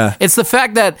with it. Yeah. It's the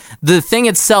fact that the thing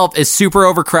itself is super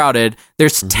overcrowded.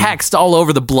 There's text all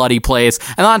over the bloody place,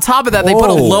 and on top of that, they put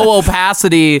a Whoa. low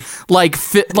opacity like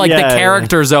Yeah. the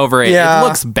characters over it. Yeah. It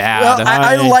looks bad. Well,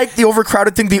 I like the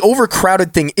overcrowded thing. The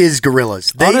overcrowded thing is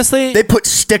Gorillaz. Honestly- they put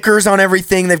stickers on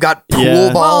everything. They've got pool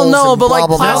Yeah. balls. well, no, and but blah, like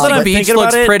blah, blah. Now that Plastic I'm Beach thinking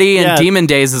looks about it, pretty, and yeah. Demon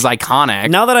Days is iconic.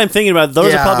 Now that I'm thinking about it,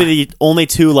 those Yeah. are probably the only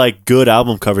 2 like good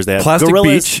album covers they have. Plastic Gorillaz,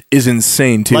 Beach is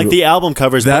insane too. like the album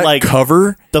covers, that but like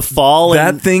cover, the fall. that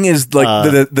and, thing is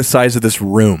like the size of this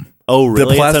room. Oh,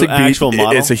 really? The Plastic it's an Beach, actual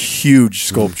model. it's a huge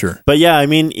sculpture. But yeah, I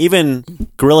mean, even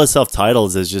Gorillaz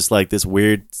Self-Titles is just like this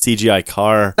weird CGI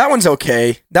car. That one's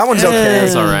okay. That one's okay.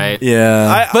 That's all right.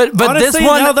 Yeah. But this honestly,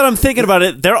 one- now that I'm thinking about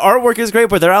it, their artwork is great,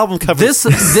 but their album cover This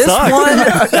suck. one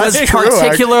was true,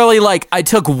 particularly like I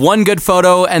took one good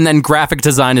photo and then graphic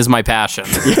design is my passion.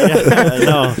 Yeah,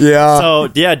 no. Yeah. So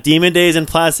yeah, Demon Days and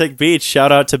Plastic Beach.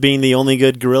 Shout out to being the only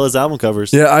good Gorillaz album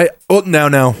covers. Yeah,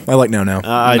 now. I like now.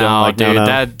 I don't no, like dude, no.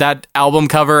 that album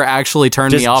cover actually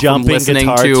turned Just me off from jumping listening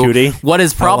guitar to tootie. what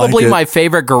is probably it. my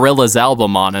favorite Gorillaz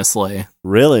album. Honestly,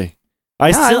 Really?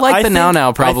 I like the think-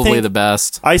 Now probably I think- the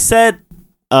best. I said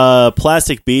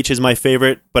Plastic Beach is my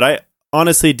favorite, but I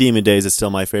honestly Demon Days is still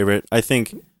my favorite. I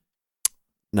think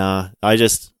I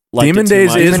just liked Demon it too Days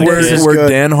much. is Demon Days is where good.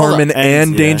 Dan Harmon And-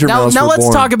 and yeah. Danger Mouse Now were let's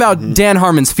born. talk about Dan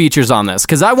Harmon's features on this,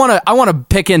 because I want to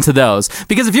pick into those,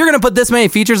 because if you're going to put this many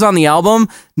features on the album,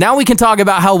 now we can talk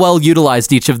about how well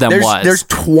utilized each of them was. There's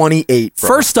 28. Bro.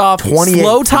 First off, 28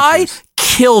 Slow Tie features.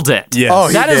 killed it. Yes. Oh,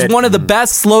 he That is did. one of the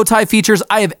best Slow Tie features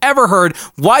I have ever heard.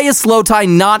 Why is Slow Tie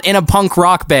not in a punk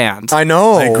rock band? I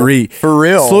know. I agree. For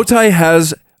real. Slow Tie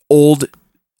has old,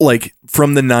 like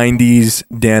from the 90s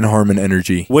Dan Harmon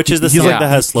energy. Which is the He's song like- that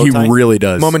has Slow He Tie? really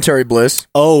does. Momentary Bliss.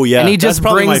 Oh yeah, And he That's just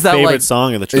probably brings my that, favorite like-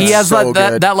 song of the track. He has so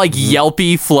that good. like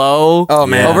yelpy flow Oh,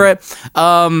 man. over it.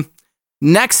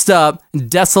 Next up,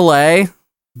 Désolé.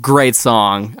 Great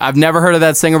song. I've never heard of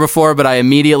that singer before, but I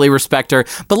immediately respect her.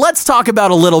 But let's talk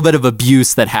about a little bit of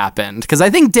abuse that happened, because I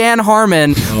think Dan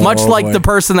Harmon, much like boy. the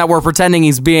person that we're pretending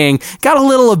he's being, got a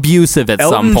little abusive at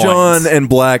some Elton point. John and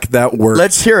Black, that worked.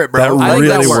 Let's hear it, bro. That I think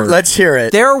really that worked. Let's hear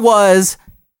it. There was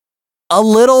a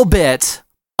little bit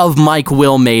of Mike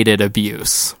Will Made It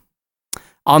abuse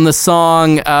on the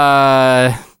song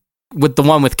with the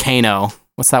one with Kano.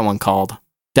 What's that one called?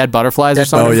 Dead Butterflies or Dead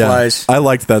something? Oh yeah, Butterflies. I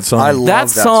liked that song. I love That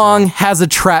song has a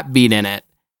trap beat in it.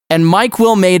 And Mike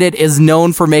Will Made It is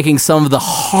known for making some of the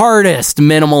hardest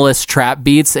minimalist trap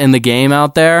beats in the game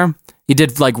out there. He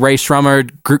did like Ray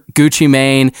Shrummer, Gucci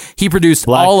Mane. He produced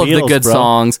Black all of the Beatles, good bro.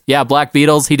 songs. Yeah, Black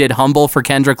Beatles. He did Humble for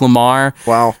Kendrick Lamar.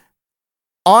 Wow.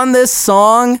 On this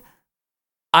song,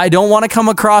 I don't want to come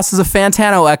across as a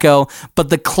Fantano echo, but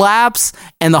the claps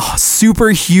and the super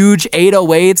huge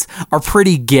 808s are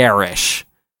pretty garish.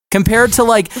 Compared to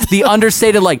like the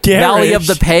understated like Valley of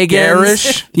the Pagans,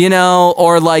 Garish? you know,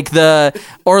 or like the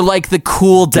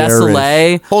cool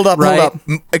Désolé. Hold up, right? hold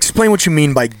up. Explain what you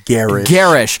mean by garish.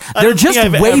 Garish. They're don't just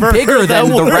think I've way ever bigger heard that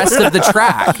than the word. rest of the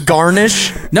track.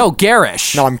 Garnish? No,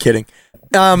 garish. No, I'm kidding.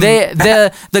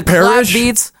 The clap Parish?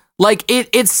 beats, like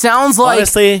it sounds like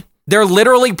Honestly, they're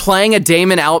literally playing a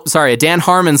Dan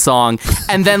Harmon song,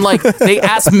 and then like they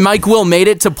asked Mike Will Made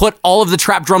It to put all of the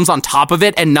trap drums on top of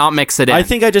it and not mix it in. I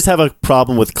think I just have a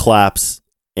problem with claps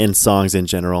in songs in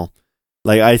general.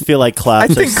 Like I feel like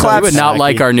claps. I think are so claps- you would not tacky.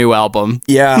 like our new album.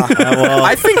 Yeah. well,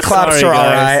 I think claps sorry, are all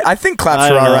guys. right. I think claps I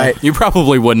are don't all know. right. You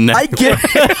probably wouldn't. I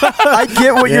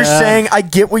get what you're Yeah. saying. I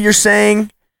get what you're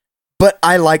saying, but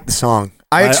I like the song.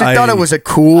 I actually I- thought it was a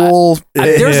cool.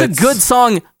 There's a It's- good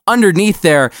song underneath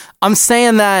there. I'm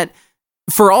saying that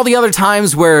for all the other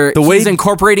times where The way- he's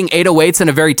incorporating 808s in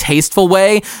a very tasteful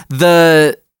way,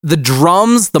 the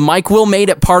drums, the Mike Will Made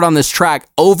It part on this track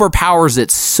overpowers it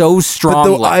so But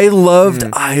strongly. though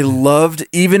I loved,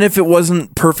 even if it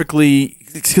wasn't perfectly,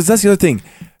 because that's the other thing.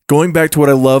 Going back to what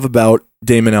I love about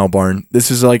Damon Albarn,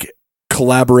 this is like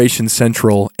collaboration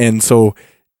central, and so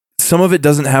some of it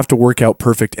doesn't have to work out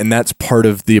perfect, and that's part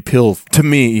of the appeal to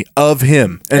me of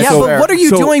him. And yeah, so, but what are you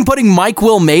so- doing putting Mike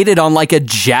Will Made It on like a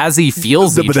jazzy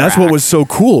feelsy But that's track? what was so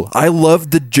cool. I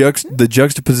loved the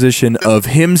juxtaposition of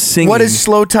him singing. What is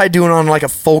Slow Tie doing on like a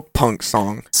folk punk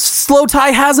song? Slow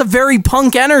Tie has a very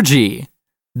punk energy.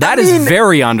 That is mean-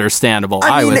 very understandable. I,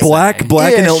 I mean, would Black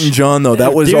say. and Ish. Elton John though?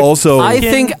 That was Dude, also. I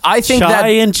think Shy that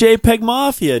and JPEG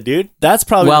Mafia, dude. That's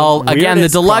probably well, the again, the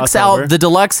weirdest deluxe crossover. the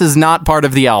deluxe is not part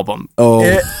of the album.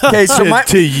 Okay, so my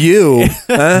to you,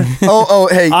 huh?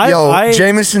 hey, I-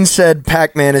 Jameson said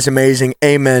Pac-Man is amazing.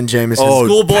 Amen, Jameson. Oh,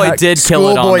 Schoolboy did kill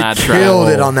it on Schoolboy that track. killed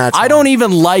it on that. Song. I don't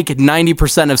even like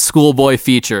 90% of Schoolboy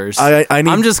features. I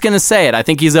need- I'm just gonna say it. I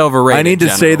think he's overrated. I need to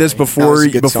say this generally. That was a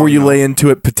good before song, you though. lay into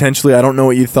it. Potentially, I don't know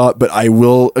what you thought, but I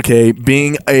will. Okay,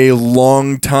 being a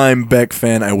long-time Beck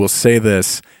fan, I will say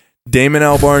this: Damon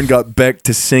Albarn got Beck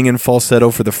to sing in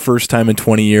falsetto for the first time in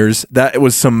 20 years. That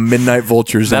was some Midnight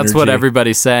Vultures. That's energy. what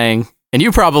everybody's saying. And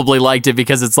you probably liked it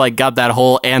because it's like got that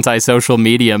whole anti-social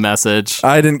media message.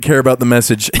 I didn't care about the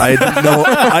message. I didn't know.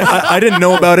 I didn't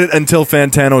know about it until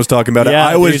Fantano was talking about it. Yeah,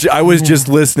 I was just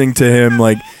listening to him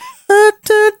like.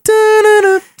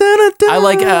 I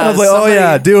like. I was like, oh somebody-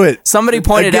 yeah, do it. Somebody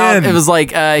pointed out Again. it was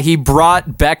like he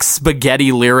brought Beck's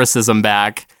spaghetti lyricism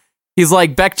back. He's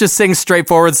like, Beck just sings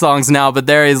straightforward songs now, but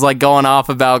there he's like going off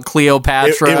about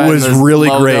Cleopatra. It and was the really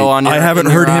logo great. on I haven't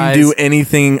in your heard him eyes. do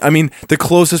anything. I mean, the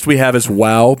closest we have is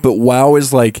WoW, but WoW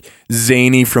is like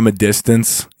zany from a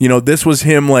distance. You know, this was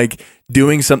him like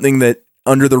doing something that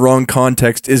under the wrong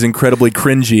context is incredibly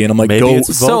cringy, and I'm like, Maybe go.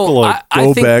 it's So Vocaloid. I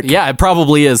Go think, Beck. yeah, it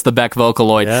probably is the Beck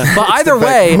Vocaloid. Yeah. But either Beck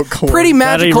way, Vocaloid. pretty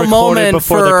That he magical recorded moment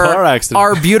before the for car accident.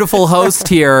 our beautiful host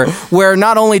here, where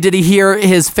not only did he hear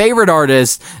his favorite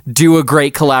artist do a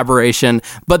great collaboration,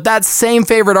 but that same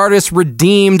favorite artist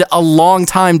redeemed a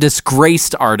longtime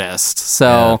disgraced artist.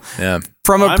 So Yeah.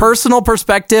 From a personal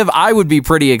perspective, I would be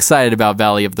pretty excited about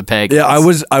Valley of the Pagans. Yeah, I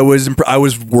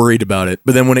was worried about it,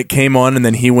 but then when it came on and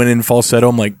then he went in falsetto,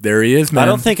 I'm like, there he is, man. I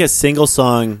don't think a single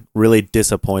song really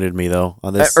disappointed me though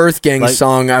on this. That Earth Gang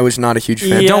song, I was not a huge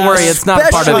fan. Yeah, Don't worry, it's not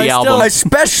part of the album.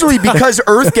 Especially because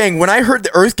Earth Gang, when I heard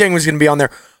the Earth Gang was going to be on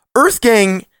there, Earth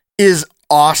Gang is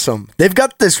awesome. They've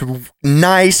got this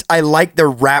nice, I like their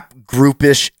rap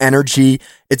groupish energy.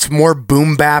 It's more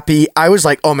boom bappy. I was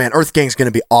like, oh man, Earth Gang's going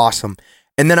to be awesome.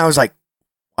 And then I was like,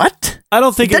 what? I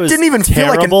don't think That it was didn't even feel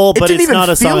like terrible, it but didn't it's even not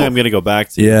a song feel- I'm going to go back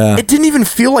to. Yeah. It didn't even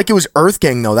feel like it was Earth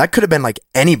Gang though. That could have been like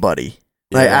anybody.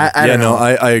 Like I don't know.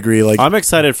 I agree. Like, I'm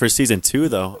excited for season 2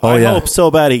 though. Oh, I yeah. hope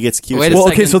so bad he gets cute. Wait a Well,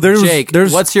 second, okay, so there's- Jake,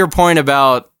 there's- what's your point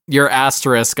about your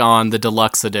asterisk on the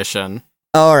deluxe edition?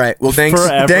 All right. Well, thanks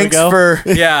Forever for.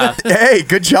 Yeah. Hey,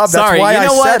 good job. That's Sorry, why you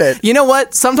know I what? said it. You know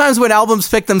what? Sometimes when albums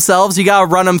pick themselves, you gotta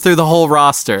run them through the whole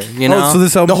roster. You know. oh, so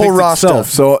this album The whole picks roster.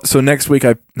 itself. So next week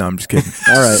no, I'm just kidding.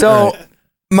 All right. So all right.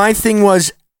 my thing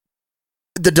was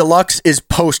the deluxe is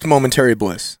post Momentary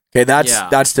Bliss. Okay,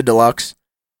 that's the deluxe.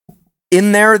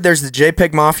 In there's the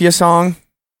JPEG Mafia song,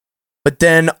 but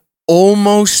then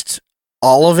almost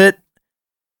all of it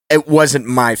wasn't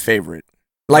my favorite.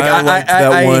 Like I liked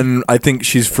that one. I think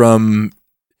she's from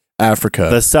Africa.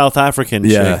 The South African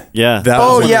Yeah. chick. Yeah. That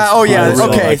Oh one yeah, is- I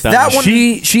really okay. like that That one. one,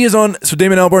 She is on. So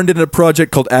Damon Albarn did a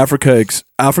project called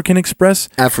African Express.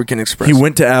 African Express. He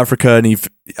went to Africa and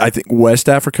I think West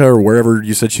Africa or wherever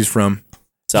you said she's from,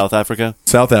 South Africa.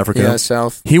 South Africa. Yeah,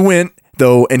 South. He went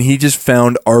though, and he just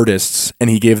found artists and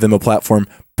he gave them a platform,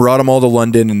 brought them all to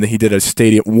London, and he did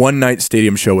a one night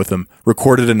stadium show with them,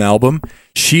 recorded an album.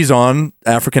 She's on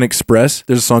African Express.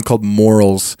 There's a song called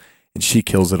Morals, and she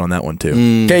kills it on that one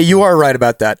too. Okay, you are right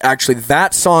about that. Actually,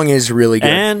 that song is really good.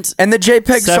 And the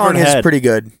JPEG Severed song is Head. pretty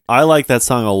good. I like that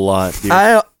song a lot, dude.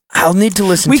 I'll need to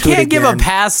listen we to it can't give a again.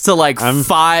 pass to like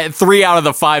 3 out of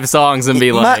the 5 songs and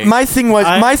be like, My thing was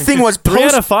 3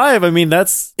 out of 5. I mean,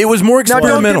 that's It was more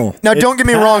experimental. Don't get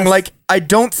me wrong. passed. Like, I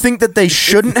don't think that they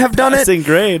shouldn't have done it passing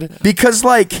grade. because,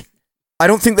 like, I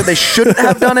don't think that they shouldn't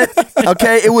have done it.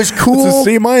 Okay, it was It's a cool.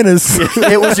 C minus.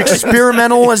 It was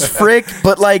experimental as frick,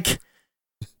 but like,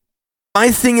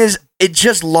 my thing is, it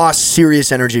just lost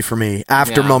serious energy for me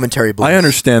after Yeah. Momentary Bliss. I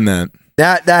understand that.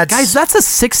 That's guys, that's a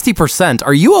 60%.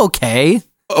 Are you okay?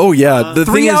 Oh yeah, the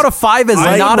 3 thing out is, of 5 is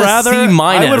I not would a rather- C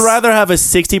minus. I would rather have a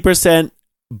 60%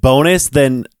 bonus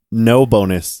than no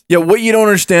bonus. yeah. What you don't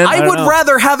understand, I don't would know.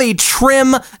 rather have a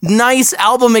trim, nice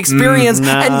album experience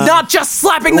nah. and not just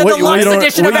slapping the What you deluxe don't-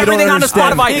 edition what of you don't everything onto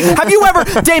understand. Spotify. Have you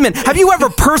ever, Damon, have you ever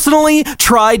personally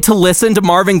tried to listen to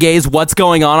Marvin Gaye's What's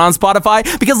Going On Spotify?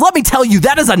 Because let me tell you,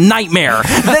 that is a nightmare.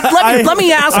 Let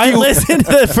me ask I you. listened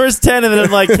to the first 10 and then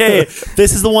I'm like, hey,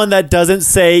 this is the one that doesn't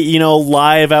say,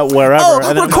 live at wherever. Oh, And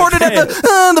then I'm recorded like, at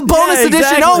the bonus Yeah, edition.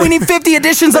 exactly. Oh, we need 50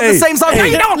 editions of the Hey, same song. No,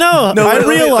 you don't. No, No, I wait,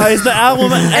 realized the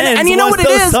album ends And you know once what it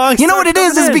those is? songs You know what start it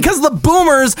is? coming Is in. because the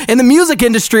boomers in the music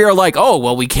industry are like, oh,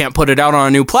 well, we can't put it out on a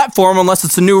new platform unless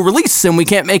it's a new release, and we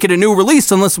can't make it a new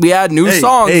release unless we add new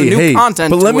songs and new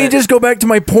content. But to let me it. just go back to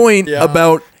my point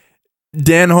about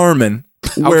Dan Harmon.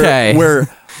 Okay. Where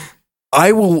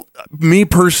me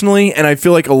personally, and I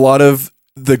feel like a lot of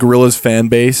the Gorillaz fan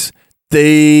base,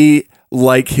 they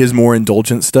like his more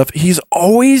indulgent stuff. He's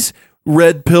always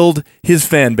red-pilled his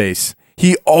fan base.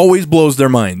 He always blows their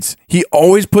minds. He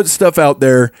always puts stuff out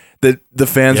there that the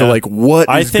fans Yeah. are like, what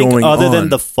I is think going other on? than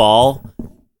The Fall,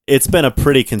 it's been a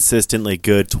pretty consistently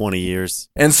good 20 years.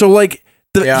 And so like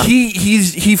Yeah.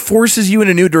 he forces you in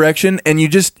a new direction, and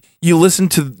you listen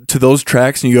to those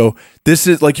tracks and you go, this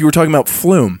is like you were talking about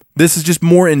Flume. This is just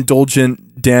more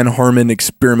indulgent Dan Harmon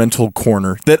experimental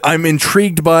corner that I'm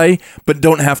intrigued by but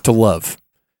don't have to love.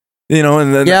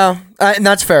 And then and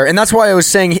that's fair. And that's why I was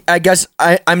saying, I guess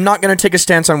I'm not going to take a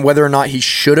stance on whether or not he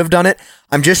should have done it.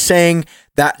 I'm just saying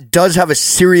that does have a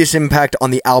serious impact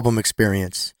on the album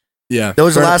experience. yeah.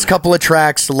 Those last couple of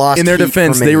tracks lost in their heat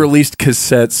defense, for me. they released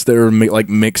cassettes that were like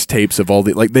mixtapes of all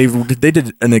the they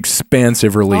did an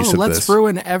expansive release Oh, of let's this.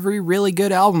 ruin every really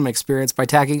good album experience by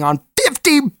tacking on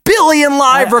 50 billion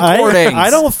live recordings. I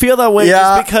don't feel that way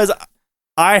Yeah. just because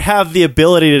I have the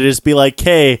ability to just be like,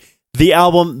 hey, the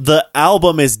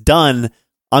album is done.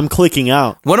 I'm clicking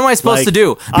out. What am I supposed Like, to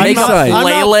do? I'm Make not- a I'm not-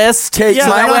 playlist Okay, so so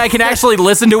that I'm way not- I can actually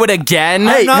listen to it again?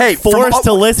 Hey, I'm not from forced all-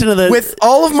 to listen to the With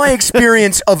all of my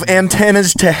experience of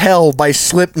Antennas to Hell by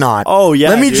Slipknot. Oh, yeah,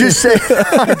 Let me dude. just say,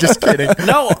 I'm just kidding.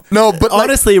 No, No, but like,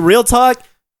 honestly, real talk.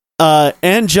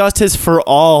 And Justice for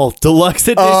All Deluxe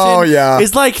Edition Oh, yeah.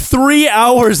 is like 3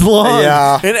 hours long.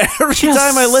 Yeah. And every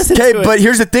time I listen to Okay, it. but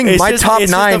here's the thing. it's My just- top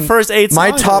it's just 9, the first 8 my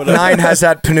songs or top whatever. 9 has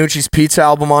that Panucci's Pizza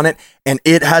album on it, and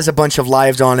it has a bunch of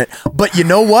lives on it. But you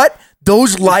know what?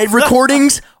 Those live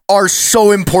recordings are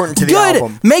so important to the Good.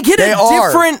 album. Make it They a are.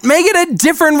 different. Make it a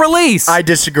different release. I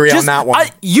disagree on that one.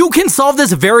 You can solve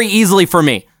this very easily for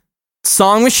me.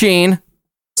 Song Machine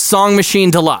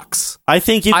Deluxe. I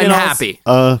think you I'm can happy.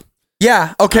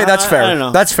 Yeah, okay, that's fair. I don't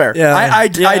know. That's fair. Yeah. I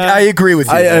agree with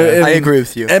you. I agree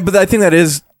with you. But I think that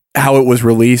is how it was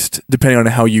released, depending on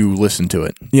how you listen to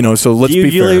it. So let's be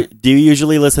fair. Do you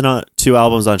usually listen to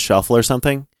albums on shuffle or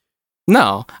something?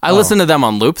 No, I listen to them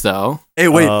on loop though. Hey,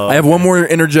 wait, Oh, I have one more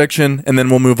interjection, and then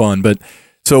we'll move on. But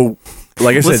so,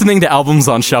 like I said, Listening to albums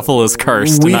on shuffle is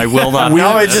cursed, and I will not.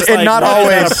 No, have it's it. and not why is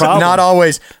that always. a problem? Not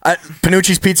always.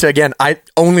 Panucci's Pizza again. I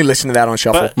only listen to that on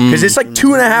shuffle But- because it's like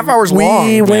 2.5 hours long.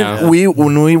 we went Yeah.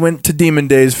 when we went to Demon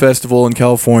Days Festival in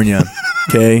California.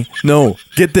 Okay, no,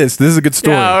 get this. This is a good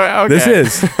story. Yeah, okay. This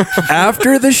is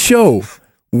after the show.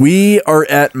 We are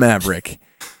at Maverick,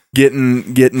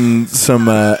 getting some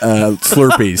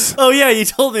Slurpees, Oh yeah, you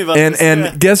told me about and this.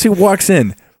 and guess who walks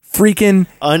in? Freaking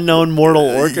Unknown Mortal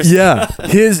Orchestra. yeah,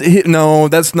 his no,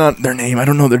 that's not their name. I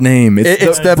don't know their name.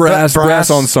 It's the brass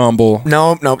ensemble,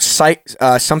 No,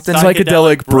 something.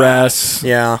 psychedelic brass.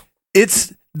 Yeah.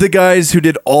 It's the guys who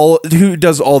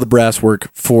does all the brass work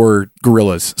for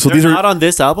Gorillaz. So They're these are not on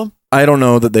this album. I don't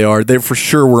know that they are. They for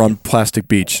sure were on Plastic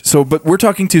Beach. So, but we're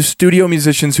talking to studio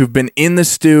musicians who've been in the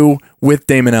stew with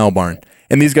Damon Albarn,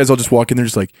 and these guys all just walk in. They're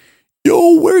just like,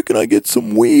 "Yo, where can I get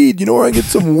some weed? You know where I get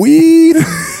some weed?"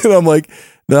 And I'm like,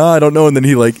 "No, I don't know." And then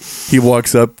he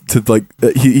walks up to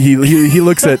he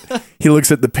looks at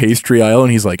the pastry aisle,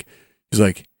 and he's like,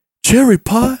 "Cherry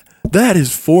pie." That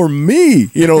is for me,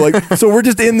 so we're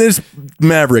just in this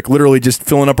Maverick, literally just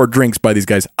filling up our drinks by these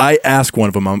guys. I ask one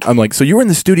of them, I'm like, so you were in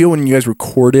the studio when you guys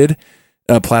recorded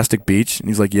Plastic Beach? And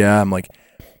he's like, yeah. I'm like,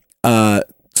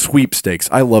 sweepstakes.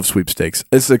 I love sweepstakes.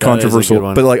 It's a controversial, good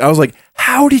one. but I was like,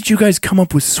 how did you guys come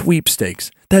up with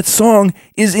sweepstakes? That song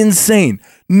is insane.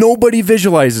 Nobody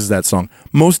visualizes that song.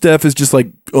 Mos Def is just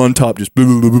on top, just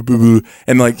boo, boo, boo, boo, boo.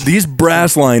 And these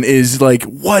brass line is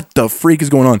what the freak is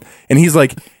going on? And he's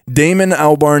like, Damon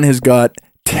Albarn has got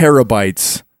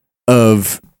terabytes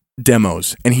of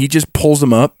demos, and he just pulls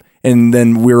them up, and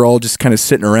then we're all just kind of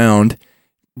sitting around,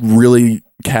 really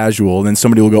casual. And then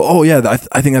somebody will go, "Oh yeah,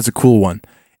 I think that's a cool one,"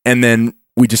 and then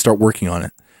we just start working on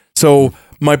it. So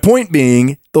my point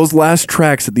being, those last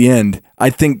tracks at the end, I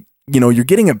think you're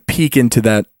getting a peek into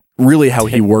that, really how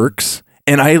he works.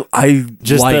 And I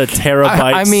Just the terabyte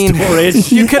I mean,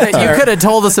 storage. you could have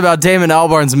told us about Damon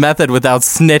Albarn's method without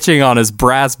snitching on his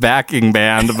brass backing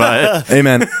band, but hey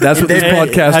man, that's what this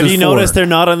podcast Have is you for. noticed they're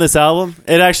not on this album?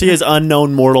 It actually is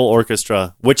Unknown Mortal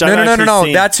Orchestra, which No.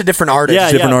 That's a different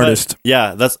artist. different but- artist.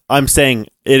 Yeah, I'm saying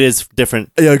it is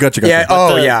different. Yeah, gotcha. Yeah. But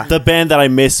Oh, the, yeah. The band that I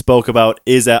misspoke about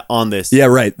is on this. Yeah,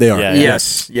 right. They are. Yeah,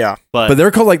 Yes. Yeah. But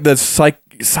they're called the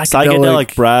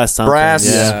psychedelic brass. Something. Brass.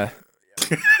 Yeah.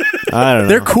 I don't know.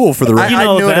 They're cool for the I- record. You I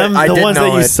know knew it. them, I the did ones know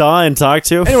that you it. saw and talked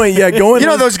to. Anyway, yeah, go and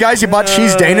Those guys you bought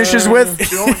cheese Danishes with?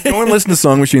 go and listen to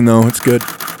Song Machine though. It's good.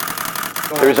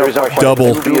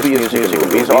 Double.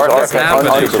 These are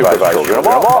unsupervised children of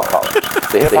all colors.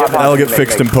 That'll get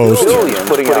fixed in post.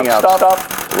 Putting out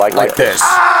stuff like this.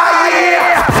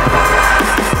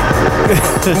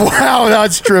 Wow,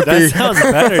 that's That trippy. sounds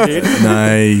better, dude.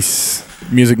 Nice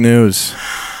music news.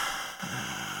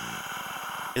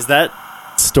 Is that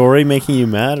story making you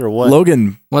mad or what?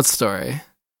 Logan, what story?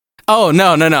 Oh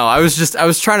no! I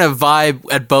was trying to vibe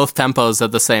at both tempos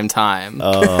at the same time.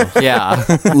 Oh, Yeah.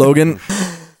 Logan,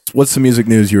 what's the music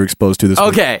news you were exposed to this week?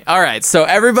 Okay, all right. So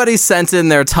everybody sent in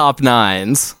their top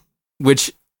 9s,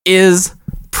 which is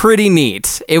pretty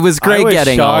neat. It was I great was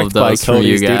getting all of shocked by those from you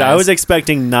Cody's, guys. dude. I was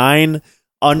expecting 9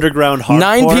 underground hardcore.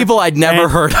 9 people I'd never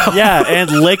and- heard of. Yeah, and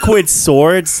Liquid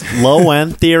Swords, Low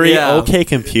End Theory, Yeah. OK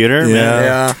Computer. Yeah. Man.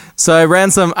 Yeah. So I ran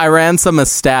some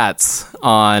stats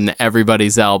on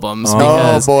everybody's albums Oh,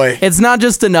 because boy. it's not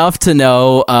just enough to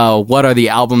know what are the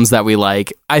albums that we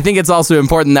like. I think it's also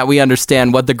important that we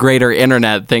understand what the greater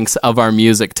internet thinks of our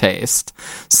music taste.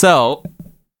 So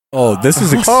Oh, this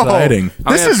is exciting.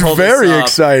 This gonna is pull this very up.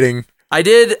 exciting. I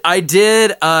did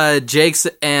Jake's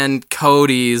and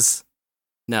Cody's.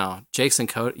 No, Jake's and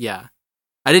Cody. Yeah.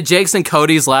 I did Jake's and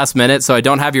Cody's last minute, so I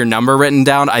don't have your number written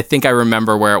down. I think I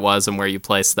remember where it was and where you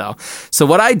placed, though. So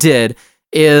what I did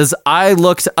is I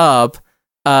looked up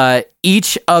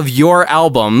each of your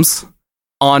albums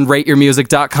on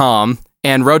rateyourmusic.com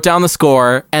and wrote down the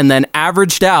score and then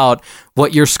averaged out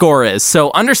what your score is.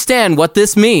 So understand what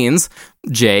this means,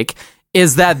 Jake,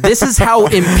 is that this is how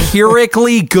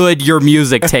empirically good your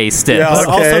music taste is. Yeah,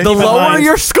 okay. Also, The keep in lower mind-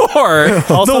 your score,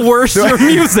 the worse your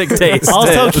music taste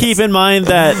Also, is. keep in mind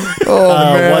that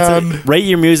man. Rate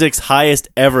Your Music's highest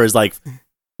ever is like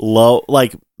low,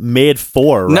 like mid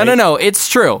 4. Right? No. It's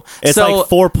true. It's so, like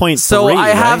 4.3. So I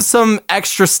have right? some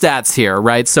extra stats here,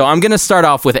 right? So I'm going to start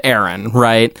off with Aaron,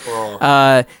 right?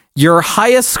 Your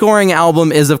highest scoring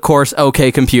album is, of course,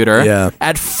 OK Computer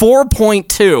at 4.2.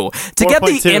 To get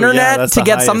 4.2, the yeah, internet that's to the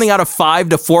get highest. something out of 5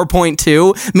 to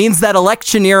 4.2 means that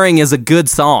Electioneering is a good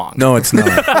song. No, it's not.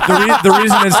 The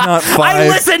reason it's not 5. I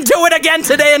listened to it again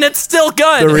today and it's still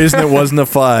good. The reason it wasn't a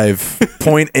 5,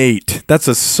 0.8. That's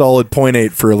a solid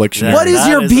 0.8 for election. What is That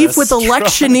your is beef a with strong-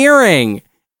 Electioneering?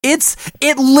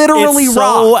 It literally It's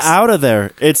so rocks. out of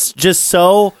there. It's just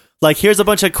so like here's a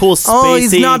bunch of cool spacey. Oh,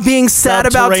 he's not being sad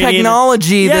about subterranean-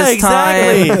 technology this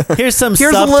exactly. time. Here's some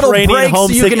Here's a little subterranean break so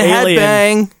you homesick can alien.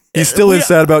 headbang. He still is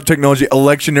sad about technology.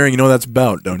 Electioneering, you know what that's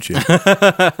about, don't you?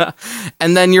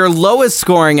 And then your lowest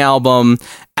scoring album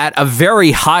at a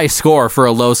very high score for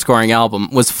a low scoring album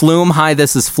was Flume Hi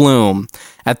This Is Flume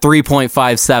at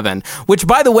 3.57, which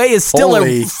by the way is still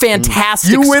Holy- a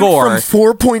fantastic You went score.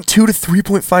 from 4.2 to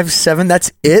 3.57.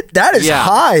 That's it. That is Yeah.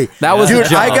 high. That was dude. a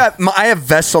jump. I have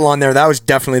Vessel on there. That was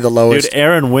definitely the lowest. Dude,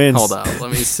 Aaron wins. Hold up,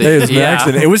 let me see. Hey, it was an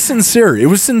accident. It was sincere. It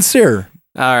was sincere.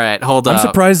 All right, hold I'm up.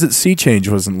 surprised that Sea Change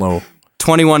wasn't low.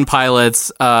 21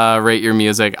 Pilots, Rate Your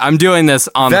Music. I'm doing this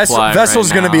on the fly. Vessel's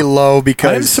right going to now. be low I'm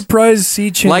because surprised Sea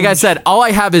Change. Like I said, all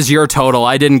I have is your total.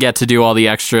 I didn't get to do all the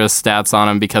extra stats on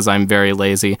him because I'm very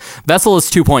lazy. Vessel is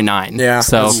 2.9. yeah,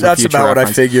 so that's about what I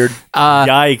figured.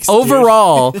 Yikes. dude.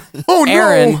 Overall, Oh no,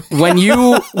 Aaron, when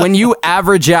you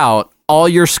average out all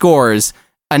your scores,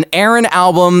 an Aaron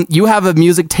album, you have a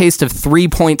music taste of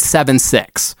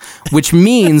 3.76, which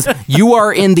means you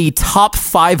are in the top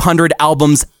 500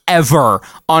 albums ever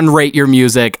on Rate Your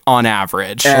Music on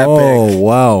average. Oh,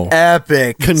 wow.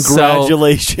 epic.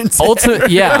 Congratulations.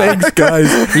 Yeah. Thanks,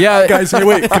 guys. Yeah. Guys, hey,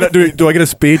 wait. Do I get a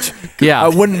speech? Yeah. I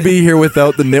wouldn't be here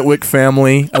without the Nitwick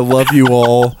family. I love you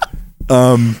all.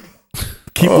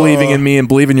 Keep believing in me and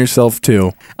believe in yourself,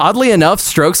 too. Oddly enough,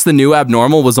 Strokes the New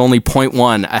Abnormal was only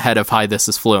 0.1 ahead of Hi This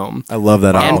Is Flume. I love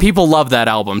that And album. people love that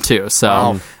album too.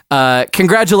 So,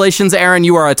 congratulations, Aaron.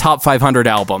 You are a top 500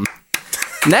 album.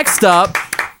 Next up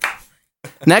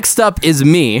is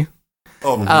me.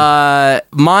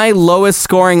 My lowest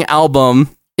scoring album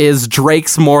is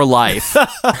Drake's More Life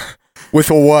With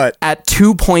a what? at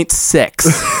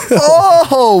 2.6.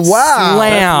 Oh wow,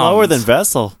 Slam. Lower than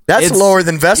Vessel. that's It's- lower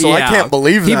than Vessel. I Yeah. can't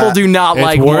believe People that. do not It's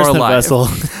like worse More than Life. Vessel.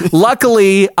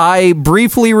 Luckily, I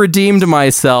briefly redeemed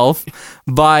myself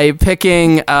by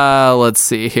picking, let's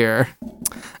see here.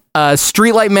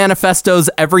 Streetlight Manifesto's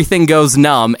Everything Goes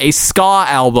Numb, a ska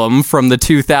album from the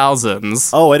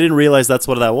 2000s. Oh, I didn't realize that's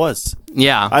what that was.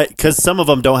 Yeah, Because some of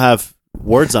them don't have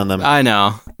words on them. I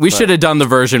know. We should have done the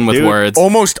version with Dude. words.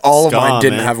 Almost all of Ska, mine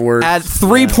didn't man. have words. At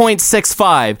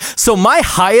 3.65. So my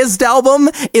highest album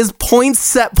is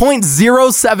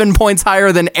 0.07 points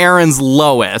higher than Aaron's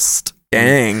lowest.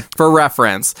 Dang. For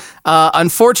reference.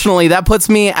 Unfortunately, that puts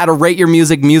me at a Rate Your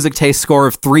Music music taste score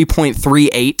of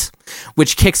 3.38,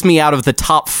 which kicks me out of the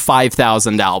top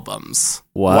 5,000 albums.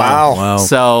 Wow. Wow.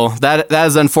 So that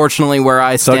is unfortunately where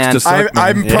I Sucks stand. to suck, man.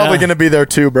 I'm probably Yeah. gonna be there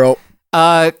too, bro.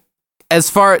 As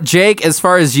far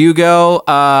as you go,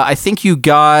 I think you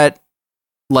got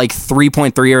like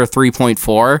 3.3 or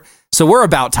 3.4. So we're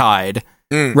about tied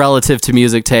relative to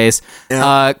music taste.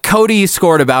 Yeah. Cody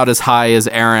scored about as high as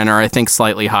Aaron, or I think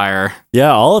slightly higher.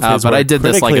 Yeah, all of his But were I did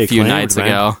this like a critically few acclaimed, nights man.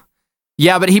 ago.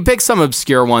 Yeah, but he picked some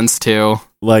obscure ones too.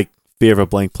 Like Fear of a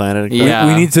Blank Planet. Yeah.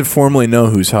 We need to formally know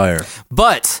who's higher.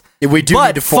 But We do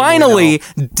need to formally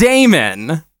finally,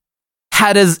 Damon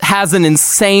has an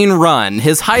insane run.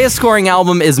 His highest scoring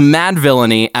album is Mad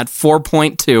Villainy at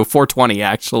 420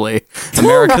 actually.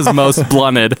 America's Most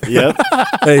Blunted. Yep.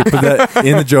 Hey, put that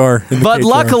in the jar. in the But cake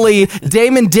jar. luckily,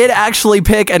 Damon did actually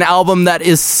pick an album that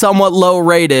is somewhat low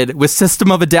rated with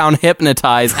System of a Down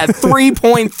Hypnotize at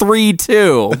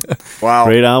 3.32. Wow.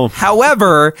 Great album.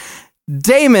 However,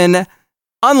 Damon,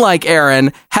 unlike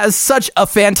Aaron, has such a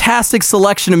fantastic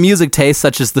selection of music tastes,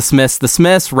 such as The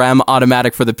Smiths, Rem,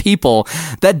 Automatic for the People,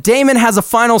 that Damon has a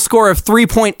final score of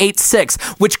 3.86,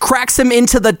 which cracks him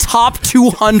into the top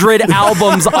 200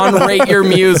 albums on Rate Your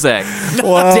Music.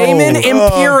 Damon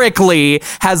empirically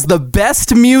has the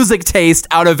best music taste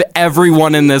out of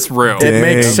everyone in this room. It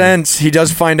makes Dang. sense. He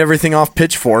does find everything off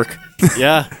Pitchfork.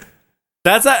 Yeah.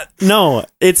 No,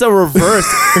 it's a reverse.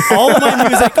 All of my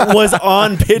music was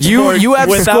on Pitchfork You have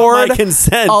without scored my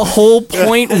consent. a whole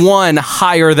 0.1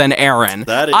 higher than Aaron.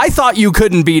 That is- I thought you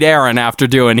couldn't beat Aaron after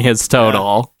doing his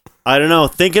total. I don't know.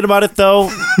 Thinking about it though,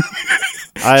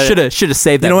 Should have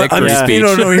saved that You know what? victory Yeah. speech.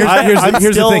 No, here's I'm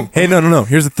the thing. Hey, no.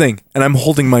 Here's the thing. And I'm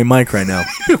holding my mic right now.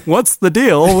 What's the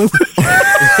deal? with-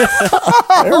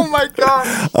 Oh my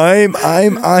god.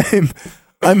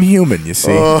 I'm human, you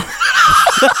see.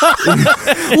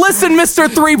 Listen, Mr.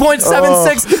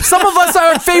 3.76, some of us,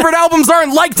 our favorite albums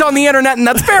aren't liked on the internet, and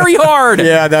that's very hard.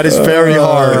 Yeah, that is very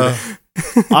hard.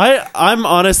 I'm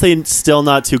honestly still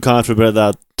not too confident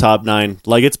about top 9.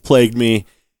 Like, it's plagued me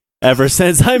ever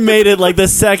since I made it. Like, the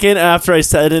second after I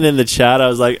said it in the chat, I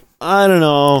was like, I don't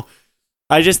know.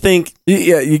 I just think,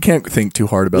 Yeah, you can't think too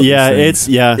hard about yeah, these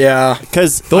things. Yeah.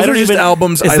 because Those are just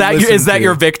albums Is I listen that to.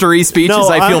 your victory speech? No,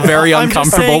 I feel very I'm just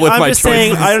uncomfortable saying- with I'm my just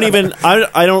choices. saying,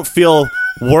 I don't feel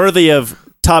worthy of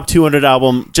top 200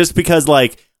 album just because,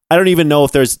 like, I don't even know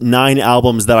if there's 9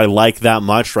 albums that I like that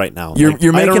much right now. You're Like,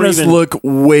 I making don't us even- look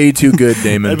way too good,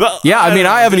 Damon. But- Yeah, I mean,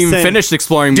 I haven't I'm even just saying- finished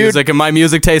exploring music, and my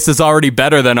music taste is already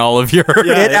better than all of yours.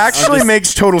 Yeah, It I'm actually just-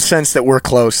 makes total sense that we're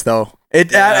close, though.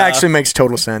 That actually makes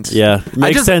total sense. Yeah,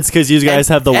 makes just- sense because you guys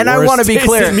have the worst. And I want to be taste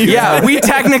clear. in music. Yeah, we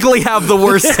technically have the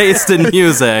worst taste in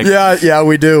music. Yeah,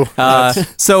 we do.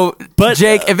 So, But-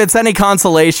 Jake, if it's any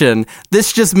consolation,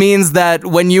 this just means that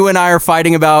when you and I are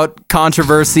fighting about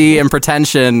controversy and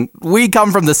pretension, we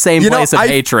come from the same place of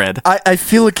hatred. I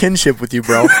feel a kinship with you,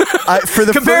 bro. For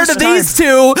the Compared to first time, these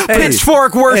two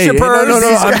pitchfork worshippers.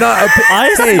 no, I'm not.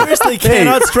 I seriously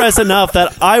cannot stress enough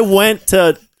that I went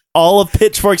to all of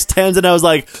Pitchfork's 10s and I was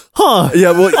like,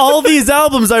 Yeah, well- all these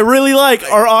albums I really like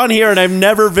are on here and I've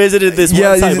never visited this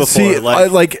Yeah, website you before. see,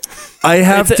 I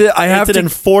have it's an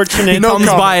unfortunate. comes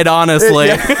by it honestly.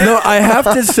 No, I have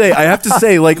to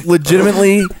say, like,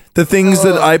 legitimately, the things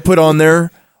that I put on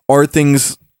there are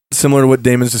things similar to what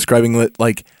Damon's describing.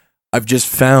 Like, I've just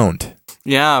found.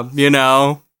 Yeah, you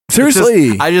know.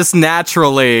 Seriously, I just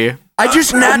naturally. I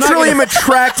just naturally am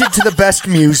attracted to the best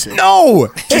music. no,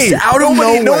 Just out of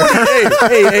nowhere.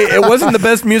 hey, it wasn't the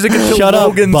best music until Shut up,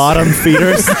 Logan's. bottom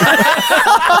feeders.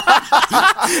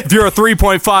 If you're a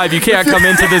 3.5, you can't come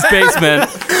into this basement.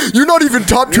 You're not even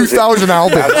top 2,000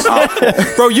 albums.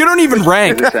 Bro, you don't even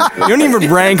rank. You don't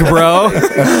even rank, bro.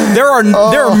 There are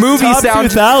movie Top sound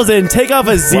 2000, take off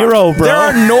a 0, bro. There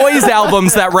are noise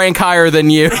albums that rank higher than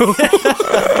you.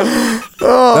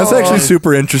 That's actually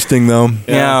super interesting, though.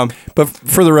 Yeah. But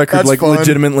for the record, That's like, fun.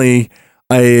 legitimately,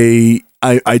 I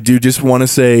do just want to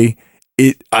say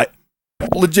it. I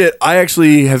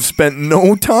actually have spent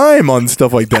no time on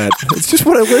stuff like that. It's just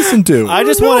what I listen to. I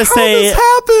just want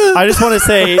to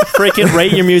say, freaking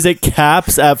rate your music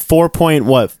caps at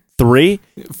 4.3,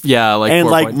 Yeah, like and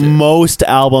like 4.2. most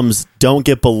albums don't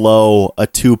get below a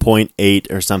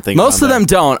 2.8 or something. Most of around them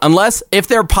don't, unless if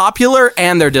they're popular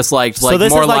and they're disliked, like so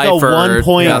this More is like Life a or 1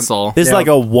 point. Vessel. This is like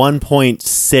a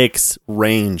 1.6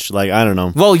 range. Like, I don't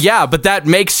know. Well, yeah, but that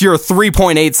makes your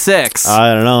 3.86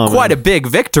 I don't know. quite man. a big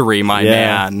victory, my Yeah.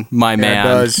 man. My It man.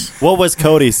 does. What was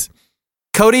Cody's?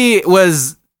 Cody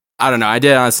was, I don't know, I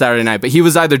did it on a Saturday night, but he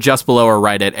was either just below or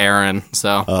right at Aaron.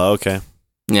 So, Oh, okay.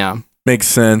 yeah. Makes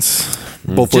sense.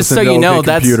 Both Just listen so to you know, OK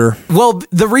that's Computer. well.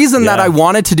 The reason that Yeah. I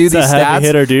wanted to do It's a these heavy stats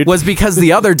hitter, dude. was because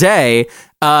the other day,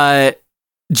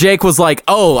 Jake was like,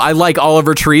 "Oh, I like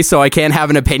Oliver Tree, so I can't have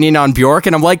an opinion on Bjork,"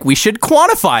 and I'm like, "We should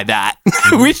quantify that.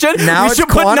 we should Now we it's should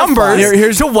put quantified. numbers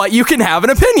Here's- to what you can have an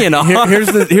opinion on." Here's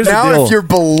the Now, deal. if you're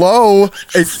below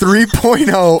a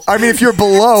 3.0, I mean, if you're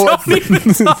below,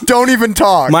 don't even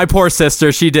talk. My poor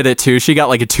sister, she did it too. She got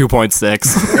like a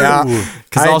 2.6 yeah.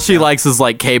 because all she likes is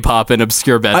like K-pop and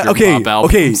obscure bedroom pop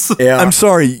albums. Okay. Yeah. I'm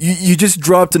sorry. You just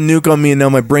dropped a nuke on me, and now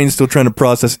my brain's still trying to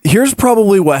process. Here's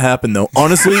probably what happened, though.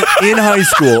 Honestly, in high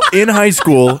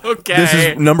school, Okay. this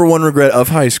is number one regret of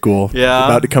high school. Yeah.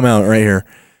 about to come out right here.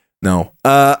 No,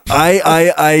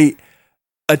 I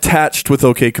attached with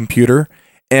OK Computer,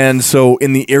 and so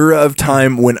in the era of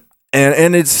time when.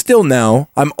 And it's still now.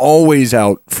 I'm always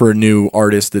out for a new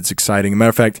artist that's exciting. As a matter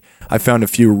of fact, I found a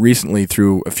few recently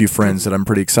through a few friends that I'm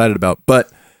pretty excited about.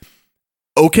 But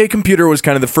OK Computer was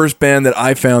kind of the first band that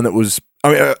I found that was,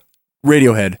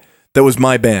 Radiohead, that was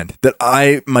my band. That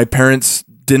my parents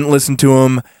didn't listen to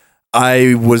them.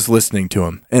 I was listening to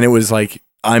them. And it was like,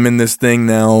 I'm in this thing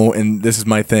now, and this is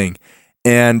my thing.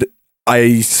 And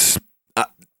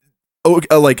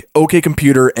like OK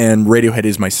Computer and Radiohead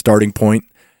is my starting point.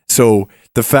 So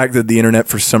the fact that the internet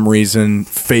for some reason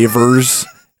favors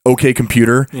OK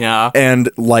Computer Yeah. and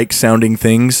like sounding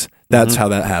things, that's how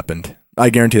that happened.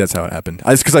 I guarantee that's how it happened.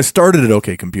 It's because I started at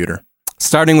OK Computer.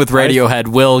 Starting with Radiohead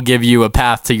will give you a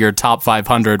path to your top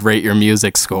 500 Rate Your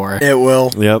Music score. It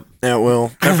will. Yep. It will.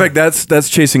 In fact, that's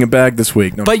chasing a bag this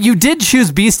week. No. But you did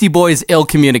choose Beastie Boys' Ill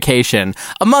Communication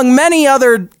among many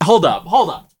other. Hold up.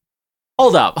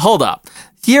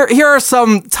 Here are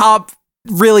some top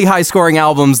really high scoring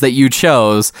albums that you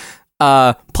chose.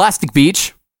 Plastic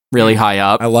Beach, really high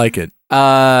up. I like it.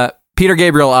 Peter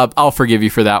Gabriel up. I'll forgive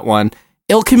you for that one.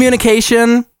 Ill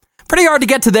Communication, pretty hard to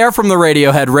get to there from the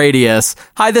Radiohead radius.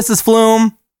 Hi, this is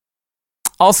Flume.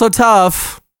 Also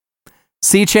tough.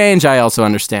 Sea Change, I also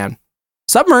understand.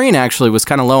 Submarine actually was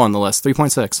kind of low on the list,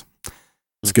 3.6.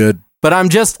 It's good. But I'm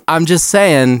just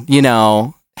saying,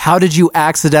 how did you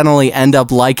accidentally end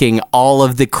up liking all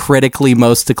of the critically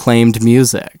most acclaimed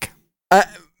music?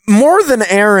 More than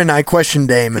Aaron, I question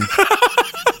Damon.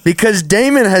 Because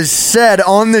Damon has said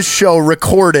on this show,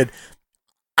 recorded,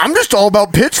 I'm just all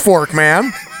about Pitchfork,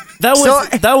 man. That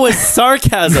was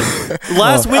sarcasm.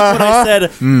 Last week when I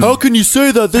said, how can you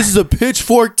say that this is a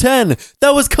Pitchfork 10?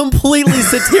 That was completely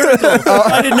satirical.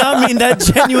 I did not mean that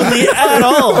genuinely at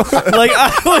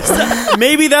all.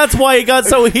 Maybe that's why it got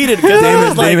so heated.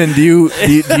 Damon, do you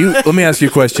let me ask you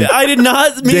a question. I did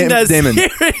not mean that Damon,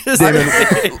 seriously.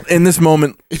 Damon, in this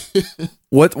moment,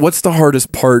 what's the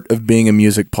hardest part of being a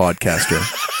music podcaster?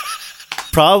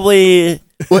 Probably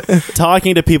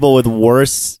talking to people with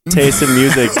worse taste in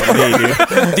music than me,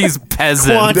 dude. These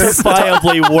peasants.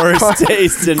 Quantifiably worse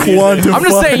taste in music. I'm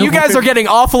just saying, you guys are getting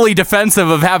awfully defensive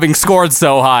of having scored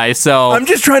so high, so... I'm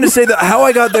just trying to say that how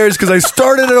I got there is because I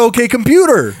started at OK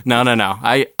Computer. No.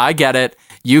 I get it.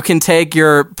 You can take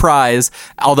your prize,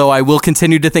 although I will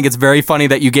continue to think it's very funny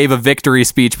that you gave a victory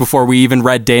speech before we even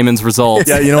read Damon's results.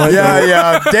 Yeah, you know what?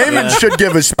 Yeah. Damon should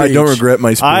give a speech. I don't regret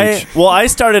my speech. I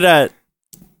started at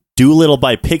Doolittle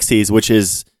by Pixies, which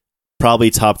is probably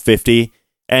top 50,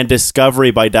 and Discovery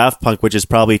by Daft Punk, which is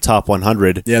probably top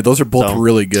 100. Yeah, those are both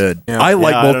really good. Yeah. I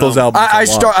like both those albums. I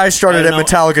started at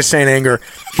Metallica Saint Anger.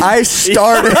 I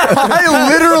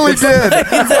literally did.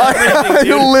 I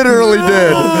literally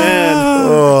did. Oh, man.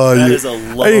 Oh, That is a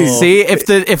low. See, if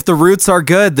the roots are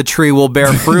good, the tree will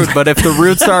bear fruit. But if the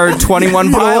roots are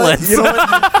 21 Pilots, You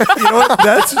know what?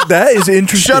 That is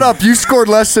interesting. Shut up! You scored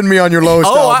less than me on your lowest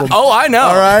album. I know.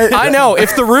 All right, I know.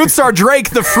 If the roots are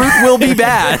Drake, the fruit will be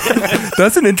bad.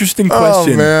 That's an interesting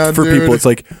question for people. It's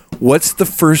like, what's the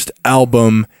first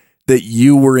album that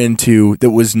you were into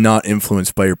that was not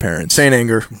influenced by your parents? Saint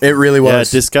Anger. It really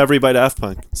was. Yeah, Discovery by Daft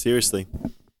Punk. Seriously.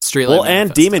 Streetlight Well, and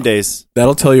Manifesto. Demon Days.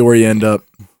 That'll tell you where you end up.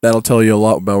 That'll tell you a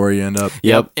lot about where you end up.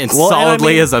 Yep. And Well, and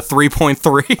solidly is a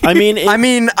 3.3. I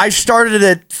mean, I started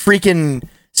at freaking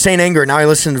Saint Anger. Now I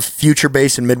listen to Future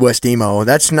Bass and Midwest Emo.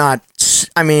 That's not.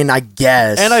 I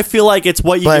guess. and I feel like it's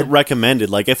what you get recommended.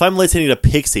 Like, if I'm listening to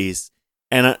Pixies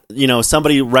and,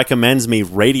 somebody recommends me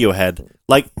Radiohead,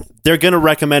 like, they're going to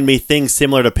recommend me things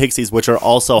similar to Pixies, which are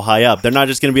also high up. They're not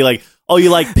just going to be like, oh, you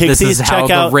like Pixies? This is how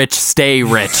Check out. the rich stay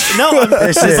rich. No, but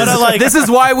I'm like, This is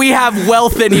why we have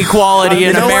wealth inequality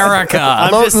in America.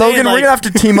 I'm just saying, Logan, we're like, gonna have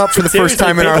to team up for the first seriously,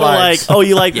 time in our people are lives. like, oh,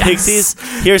 you like Yes.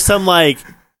 Pixies? Here's some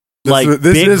This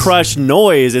Big is- Crush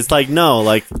Noise. It's like, no,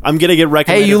 like, I'm gonna get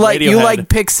recommended. Hey, you like Radiohead.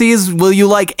 Pixies? Will you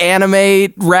like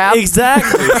anime rap?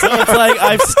 Exactly. So it's like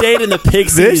I've stayed in the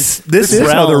Pixies. This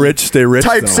is how the rich stay rich.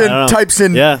 Types though. in I don't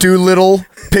know. Yeah. Doolittle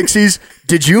Pixies.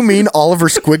 Did you mean Oliver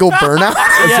Squiggle Burnout?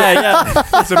 Yeah.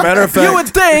 As a matter of fact,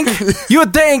 You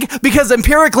would think, because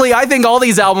empirically, I think all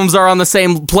these albums are on the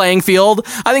same playing field.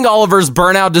 I think Oliver's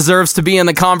Burnout deserves to be in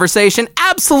the conversation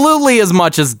absolutely as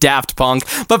much as Daft Punk.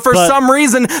 But for some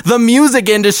reason, the music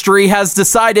industry has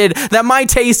decided that my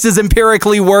taste is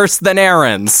empirically worse than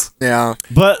Aaron's. Yeah.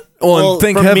 But and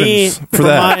thank for heavens me, for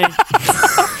that.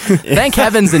 Thank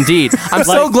heavens, indeed. I'm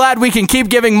so glad we can keep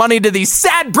giving money to these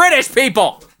sad British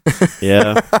people.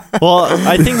 Yeah. Well,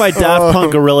 I think my Daft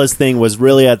Punk Gorillaz thing was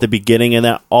really at the beginning, and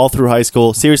that all through high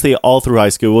school, seriously, all through high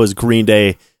school was Green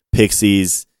Day,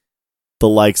 Pixies, the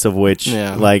likes of which,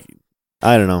 like,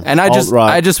 I don't know. And I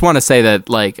alt-rock. just want to say that,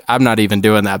 like, I'm not even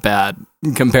doing that bad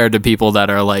compared to people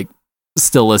that are, like,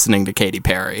 still listening to Katy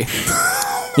Perry.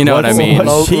 You know what I mean?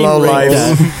 Low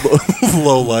life.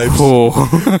 Low life.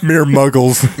 Oh. Mere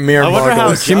muggles. Mere I wonder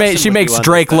how muggles. She makes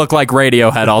Drake look like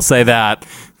Radiohead, I'll say that.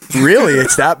 Really?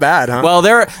 It's that bad, huh? Well,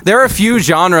 there are a few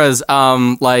genres,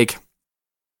 like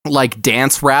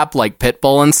dance rap, like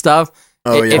Pitbull and stuff.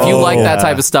 Oh, yeah. If you like that yeah.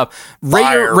 type of stuff,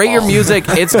 rate your music,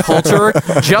 its culture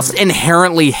just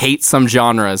inherently hates some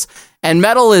genres. And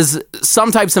metal is,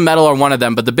 some types of metal are one of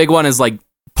them, but the big one is like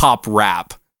pop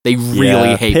rap. They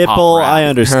really hate Pitbull, pop rap. I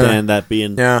understand that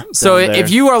being. Yeah. So down there. if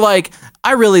you are like,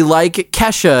 I really like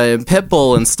Kesha and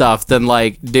Pitbull and stuff, then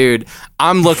like, dude,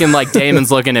 I'm looking like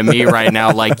Damon's looking at me right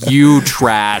now like, you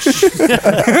trash.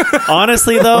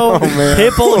 Honestly, though,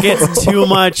 Pitbull gets too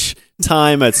much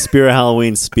time at Spirit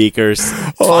Halloween speakers. Hey,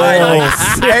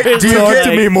 do you Talk get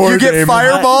to me more, you get Damon.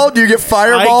 fireball? Do you get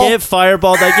fireball? I get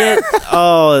fireballed. I get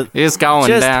It's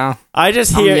going down. I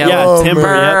just hear yellow timber.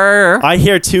 bird. Yep. I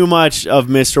hear too much of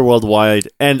Mr. Worldwide,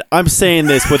 and I'm saying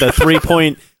this with a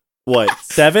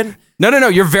 3.7. No.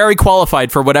 You're very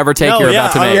qualified for whatever take you're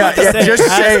about to make. Just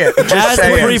say it. Just As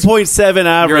say a it. 3.7 You're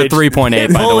average. at 3.8, by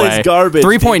the Pitbull way. is garbage.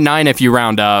 3.9 if you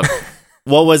round up.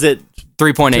 What was it? To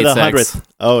the 3.86. 100th.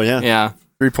 Oh yeah. Yeah.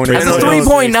 3.8. As a No,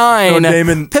 3.9,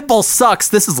 Damon. Pitbull sucks.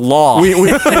 This is law. We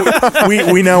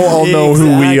now all know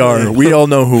who we are. Exactly. We all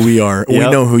know who we are. We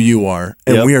Yep. know who you are,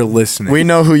 and Yep. we are listening. We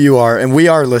know who you are, and we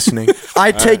are listening.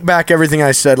 I take back everything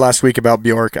I said last week about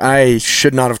Bjork. I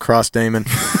should not have crossed Damon.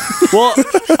 Well,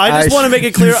 I just want to make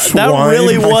it clear that swine.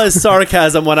 really was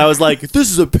sarcasm when I was like, "This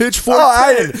is a pitchfork."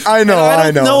 fan." I know. And I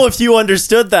I don't know. know if you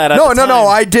understood that. At No, the no, time.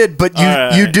 I did, but you All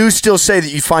right. you do still say that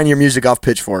you find your music off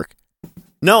Pitchfork.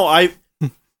 No, I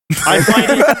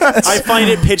find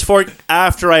it pitchfork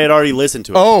after I had already listened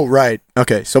to it. Oh, right.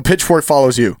 Okay, so Pitchfork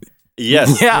follows you.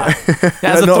 Yes. Yeah.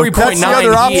 As a No, 3.9, that's the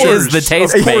other he is option. the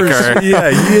tastemaker.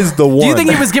 yeah, he is the one. Do you think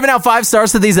he was giving out 5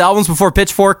 stars to these albums before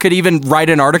Pitchfork could even write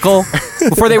an article?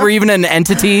 Before they were even an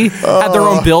entity? Had their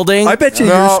own building? I bet you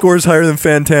No. your score's higher than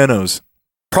Fantano's.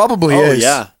 Probably Oh, is.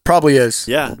 yeah. Probably is.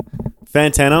 Yeah.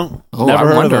 Fantano? Oh, Never I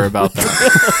heard wonder of him. about that.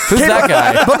 Who's that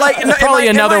guy? But like, Probably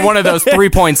another one of those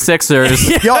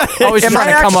 3.6ers. Always am trying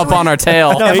I to come up actually- on our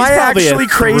tail. No, Am he's I probably a actually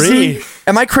crazy? 3.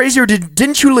 Am I crazy, or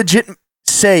didn't you legit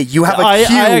say you have a I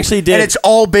queue? actually did. and it's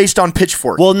all based on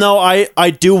Pitchfork. Well, no, I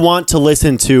do want to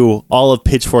listen to all of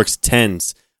Pitchfork's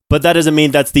 10s, but that doesn't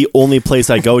mean that's the only place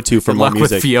I go to for Good more luck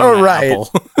with music. Fiona Oh, right. Apple.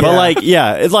 But like,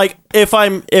 yeah, it's like if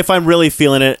I'm really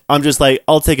feeling it, I'm just like,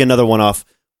 I'll take another one off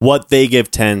what they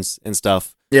give 10s and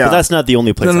stuff. Yeah. But that's not the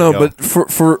only place No, I go.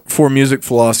 but for music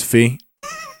philosophy,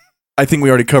 I think we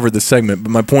already covered the segment. But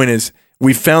my point is,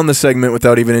 we found the segment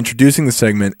without even introducing the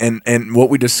segment, and what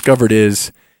we discovered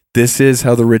is this is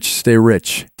how the rich stay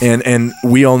rich, and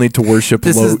we all need to worship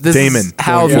This Damon. is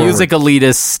how going forward. music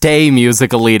elitists stay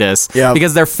music elitists. Yeah.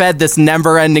 Because they're fed this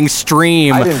never-ending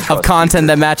stream I didn't of trust content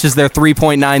that matches their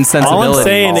 3.9 sensibility. All I'm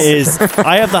saying is,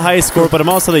 I have the highest score, but I'm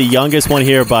also the youngest one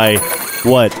here by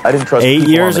what? I didn't trust 8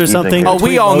 people years on or the something. evening. Oh,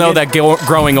 we all know that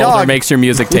growing older Dog. makes your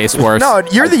music taste worse. no,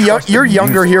 you're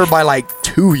younger here by like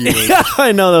 2 years.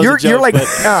 I know that was a joke, You're like,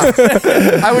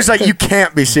 but I was like, you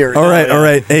can't be serious. All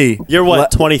right. Hey, you're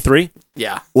what? 23.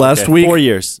 Yeah. last Okay, week, 4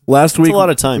 years. last week, a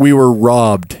lot of time. we were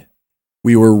robbed.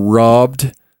 We were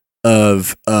robbed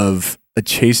of a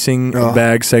chasing Oh.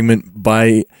 bag segment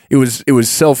by it was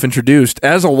self-introduced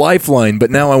as a lifeline, but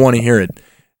now I want to hear it.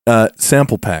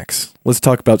 Sample packs. Let's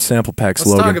talk about sample packs,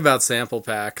 Let's Logan. talk about sample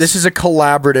packs. This is a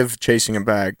collaborative chasing a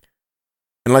bag,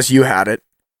 unless you had it,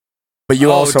 but you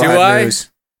Oh, also do had I? news.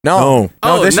 No. No,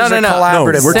 Oh, this no, is no, a no. No,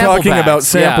 collaborative. we're Sample talking packs, about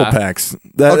sample yeah. packs.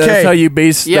 That's Okay. how you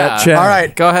base Yeah. that chat. All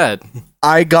right. Go ahead.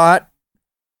 I got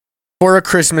for a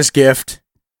Christmas gift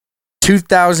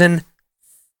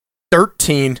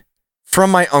 2013 from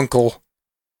my uncle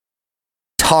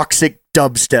Toxic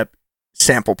Dubstep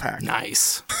sample pack.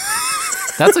 Nice.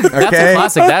 That's a Okay.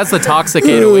 classic. That's the Toxic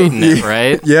 808 in it,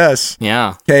 right? Yes.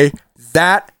 Yeah. Okay.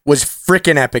 That was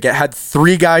freaking epic. It had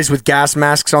 3 guys with gas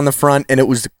masks on the front, and it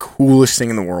was the coolest thing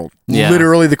in the world. Yeah.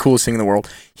 Literally the coolest thing in the world.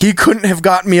 He couldn't have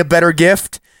gotten me a better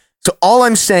gift. So all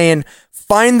I'm saying,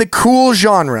 find the cool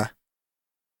genre,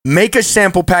 make a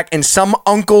sample pack, and some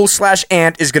uncle /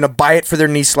 aunt is going to buy it for their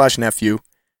niece / nephew.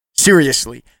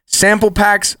 Seriously. Sample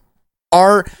packs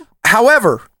are,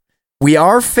 however, we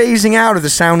are phasing out of the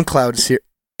SoundCloud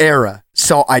era.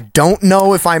 So I don't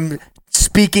know if I'm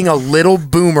speaking a little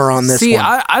boomer on this See,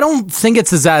 one. I don't think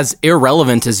it's as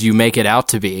irrelevant as you make it out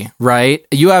to be, right?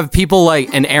 You have people like,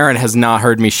 and Aaron has not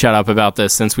heard me shut up about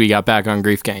this since we got back on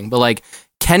Grief Gang, but like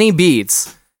Kenny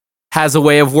Beats has a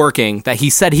way of working that he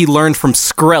said he learned from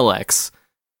Skrillex.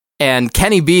 And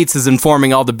Kenny Beats is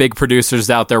informing all the big producers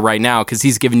out there right now because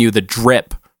he's giving you the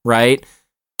drip, right?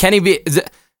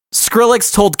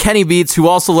 Skrillex told Kenny Beats, who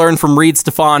also learned from Reed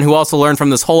Stefan, who also learned from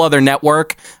this whole other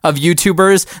network of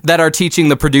YouTubers that are teaching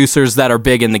the producers that are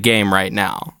big in the game right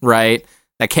now, right?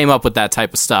 That came up with that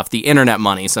type of stuff, the internet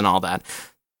monies and all that.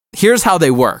 Here's how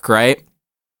they work, right?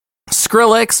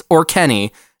 Skrillex or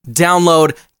Kenny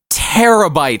download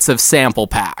terabytes of sample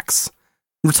packs.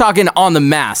 We're talking on the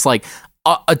mass. Like,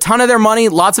 a ton of their money,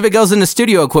 lots of it goes into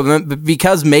studio equipment, but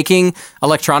because making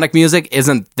electronic music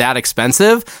isn't that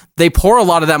expensive, they pour a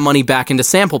lot of that money back into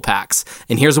sample packs.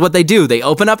 And here's what they do. They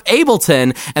open up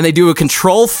Ableton and they do a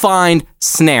control-find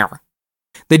snare.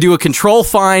 They do a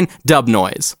control-find dub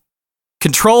noise.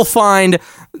 Control-find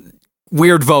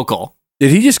weird vocal.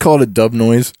 Did he just call it a dub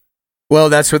noise? Well,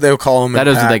 that's what they'll call them. That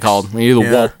is what they called. You do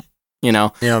the whoop, you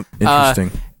know. Yeah.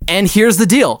 Interesting. And here's the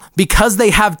deal. Because they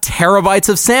have terabytes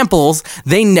of samples,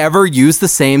 they never use the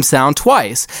same sound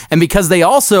twice. And because they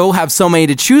also have so many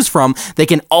to choose from, they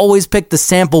can always pick the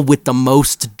sample with the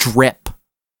most drip.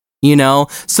 You know?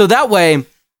 So that way,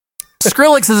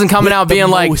 Skrillex isn't coming out being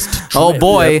like, oh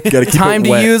boy, Gotta keep time it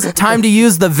to wet. time to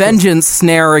use the vengeance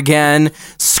snare again.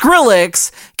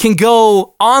 Skrillex can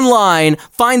go online,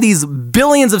 find these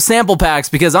billions of sample packs,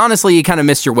 because honestly, you kind of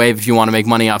missed your wave if you want to make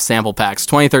money off sample packs.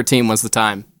 2013 was the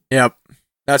time. Yep.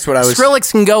 That's what I was.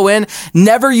 Skrillex can go in,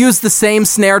 never use the same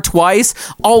snare twice,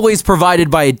 always provided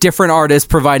by a different artist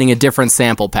providing a different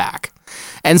sample pack.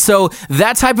 And so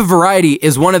that type of variety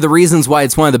is one of the reasons why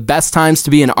it's one of the best times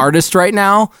to be an artist right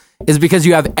now, is because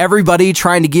you have everybody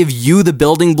trying to give you the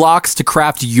building blocks to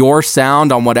craft your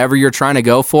sound on whatever you're trying to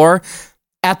go for.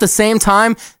 At the same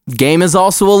time, game is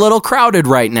also a little crowded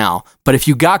right now. But if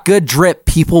you got good drip,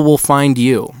 people will find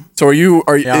you. So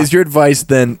is your advice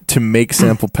then to make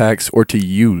sample packs or to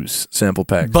use sample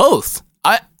packs? Both.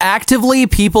 Actively,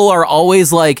 people are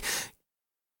always like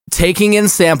taking in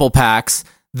sample packs,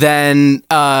 then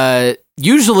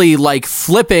usually like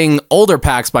flipping older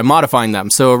packs by modifying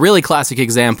them. So a really classic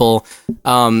example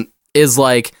is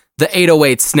like the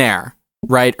 808 snare,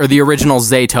 right? Or the original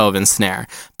Zaytoven snare.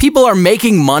 People are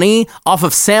making money off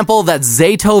of sample that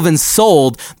Zaytoven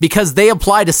sold because they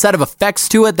applied a set of effects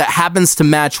to it that happens to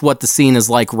match what the scene is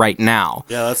like right now.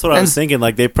 Yeah, that's what I was thinking.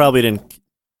 Like, they probably didn't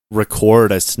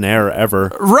record a snare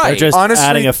ever. Right. They're just Honestly,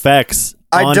 adding effects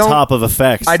on top of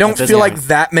effects. I don't At this feel point. like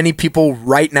that many people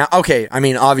right now. Okay, I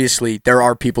mean, obviously, there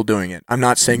are people doing it. I'm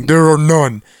not saying there are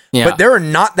none. Yeah. But there are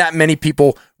not that many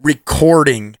people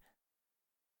recording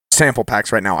sample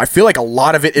packs right now. I feel like a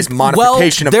lot of it is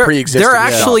modification of pre-existing There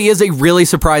stuff. actually is a really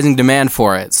surprising demand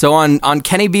for it. So on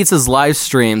Kenny Beats' live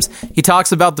streams, he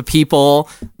talks about the people.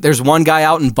 There's one guy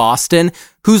out in Boston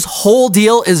whose whole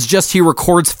deal is just he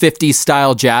records 50s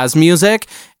style jazz music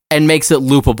and makes it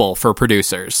loopable for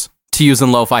producers to use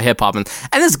in lo-fi hip-hop. And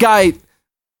this guy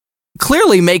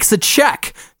clearly makes a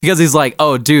check because he's like,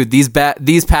 oh, dude, these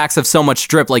packs have so much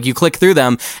drip. Like, you click through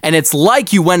them, and it's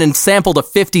like you went and sampled a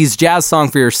 50s jazz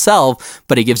song for yourself,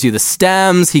 but he gives you the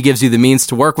stems, he gives you the means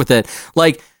to work with it.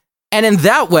 Like, and in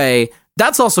that way,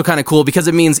 that's also kind of cool because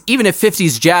it means even if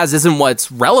 50s jazz isn't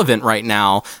what's relevant right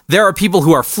now, there are people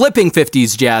who are flipping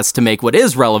 50s jazz to make what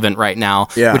is relevant right now,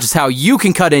 which is how you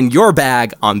can cut in your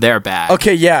bag on their bag.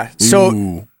 Okay, yeah. So,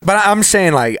 Ooh. but I'm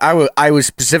saying, like, I was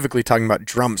specifically talking about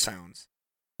drum sounds.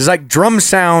 It's like drum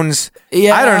sounds.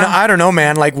 Yeah. I don't know,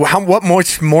 man. Like, what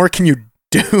much more can you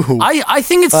do? I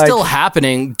think it's Like- still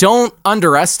happening. Don't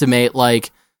underestimate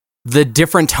like the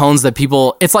different tones that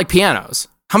people. It's like pianos.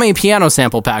 How many piano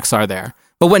sample packs are there?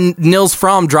 But when Nils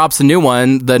Fromm drops a new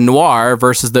one, the Noir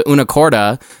versus the Una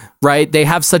Corda, right? They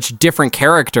have such different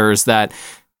characters that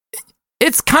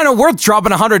it's kind of worth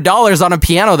dropping $100 on a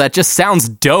piano that just sounds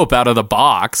dope out of the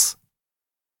box.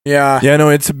 Yeah. Yeah, no,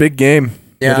 it's a big game.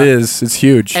 Yeah. It is. It's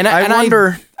huge. And I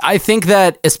wonder. I think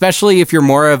that especially if you're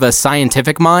more of a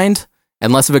scientific mind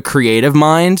and less of a creative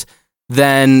mind,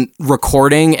 then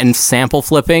recording and sample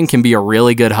flipping can be a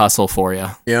really good hustle for you.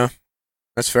 Yeah,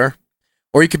 that's fair.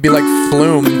 Or you could be like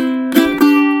Flume,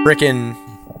 frickin'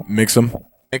 Mix them.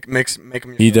 make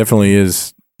them. He definitely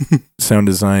is sound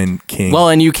design king. Well,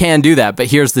 and you can do that, but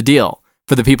here's the deal.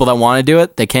 For the people that want to do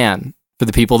it, they can. For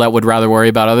the people that would rather worry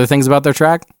about other things about their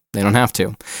track, they don't have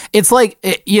to. It's like,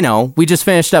 we just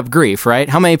finished up Grief, right?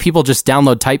 How many people just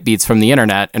download type beats from the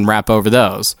internet and rap over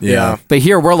those? yeah. But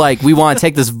here we're like, we want to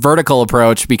take this vertical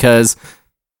approach because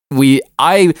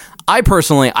I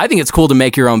personally, I think it's cool to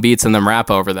make your own beats and then rap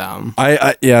over them.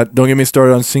 I don't get me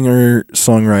started on singer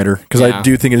songwriter because Yeah. I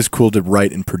do think it is cool to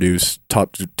write and produce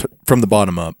top to from the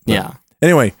bottom up. But Yeah.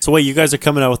 Anyway, So wait, you guys are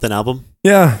coming out with an album?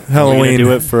 yeah, Are we Halloween. gonna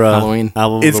do it for Halloween.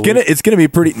 album? It's of the gonna week? be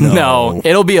pretty. No,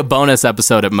 it'll be a bonus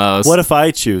episode at most. What if I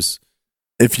choose?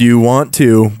 If you want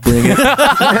to bring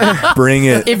it, bring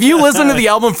it. If you listen to the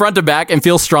album front to back and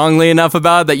feel strongly enough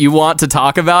about it that you want to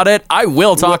talk about it, I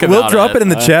will talk about it. We'll drop it in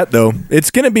the chat though.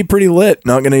 It's gonna be pretty lit.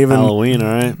 Not gonna even. Halloween,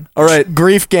 all right. All right.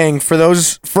 Grief Gang.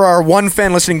 For our one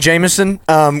fan listening, Jameson,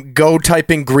 go type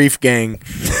in Grief Gang.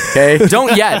 Okay.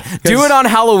 Don't yet. Do it on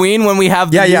Halloween when we have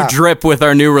the new Yeah. drip with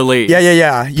our new release.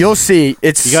 Yeah. You'll see.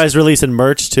 It's You guys releasing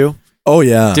merch too? Oh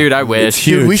yeah, Dude, I wish. It's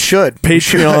huge. Dude, we should.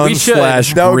 Patreon We should.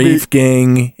 / That would be- Grief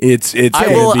Gang. It's. I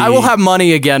will have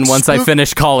money again once I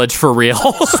finish college for real.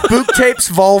 Spook Tapes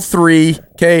Vol 3.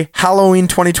 Okay, Halloween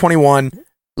 2021.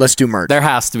 Let's do merch. There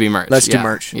has to be merch. Let's do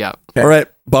merch. Yeah. Okay. All right,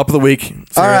 bop of the week.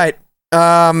 All right.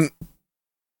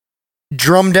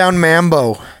 Drum Down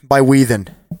Mambo by Weathen.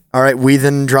 All right,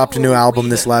 Weathen dropped a new album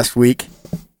this last week.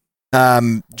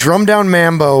 Drum Down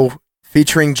Mambo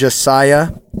featuring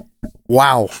Josiah.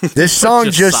 Wow. This song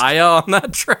just Josiah on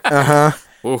that track.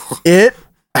 it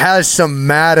has some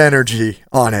mad energy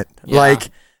on it. Yeah. Like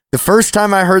the first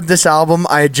time I heard this album,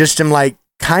 I just am like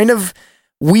kind of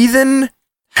Weathen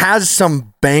has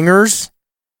some bangers,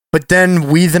 but then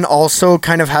Weathen also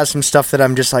kind of has some stuff that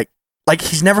I'm just like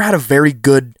he's never had a very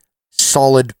good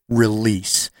solid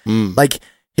release. Like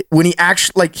when he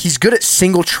actually like he's good at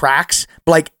single tracks,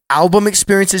 but like album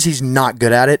experiences he's not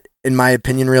good at it in my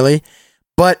opinion really.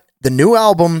 But the new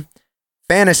album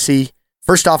Fantasy,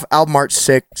 first off, album art's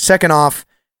sick. Second off,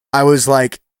 I was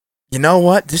like, you know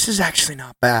what? This is actually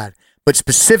not bad. But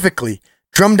specifically,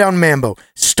 Drum Down Mambo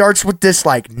starts with this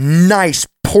like nice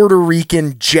Puerto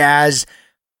Rican jazz,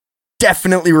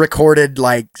 definitely recorded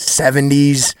like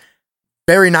 70s.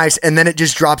 Very nice. And then it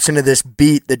just drops into this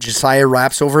beat that Josiah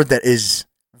raps over that is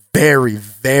very,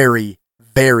 very,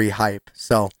 very hype.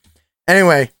 So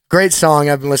anyway, great song.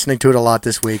 I've been listening to it a lot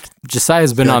this week.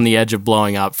 Josiah's been on the edge of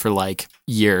blowing up for like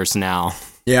years now.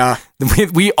 Yeah.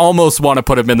 We almost want to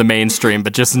put him in the mainstream,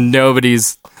 but just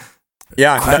nobody's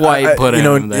Yeah. quite put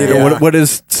him there. You know what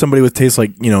is somebody with taste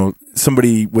like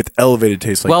somebody with elevated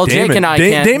taste like Well, Damon. Jake and I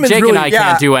Damon's can't. really, Jake and I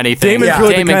can't do anything. Damon's Yeah.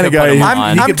 really Damon the kind of could put guy him you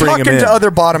on. I'm could bring him talking in. to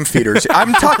other bottom feeders.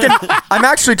 I'm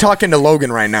actually talking to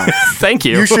Logan right now. Thank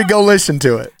you. You should go listen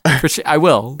to it. I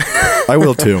will. I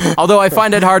will too. Although I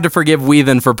find it hard to forgive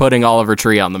Weathen for putting Oliver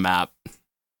Tree on the map.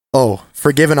 Oh,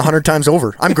 forgiven 100 times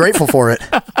over. I'm grateful for it.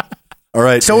 All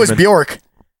right. So is Damon. Bjork.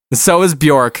 So is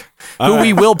Bjork, who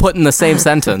we will put in the same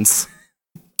sentence.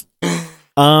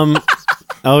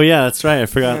 Oh yeah, that's right. I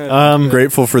forgot.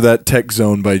 Grateful for that Tech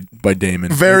Zone by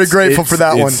Damon. Very grateful for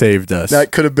that it one. Saved us.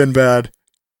 That could have been bad.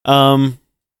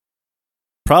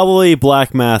 Probably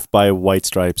Black Math by White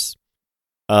Stripes.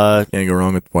 Can't go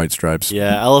wrong with White Stripes.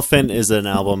 Yeah, Elephant is an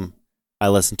album I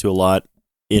listened to a lot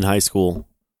in high school.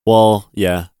 Well,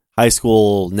 yeah, high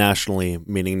school nationally,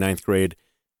 meaning 9th grade,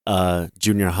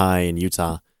 junior high in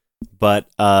Utah. But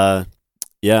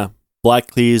yeah,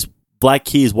 Black Keys,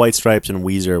 White Stripes, and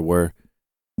Weezer were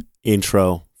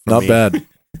intro. For Not me. bad.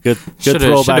 Good Should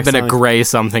throwback have been a songs. gray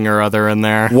something or other in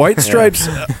there. White Stripes.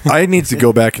 I need to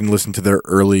go back and listen to their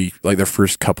early, like their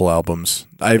first couple albums.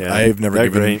 I've never they're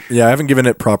given. great. Yeah, I haven't given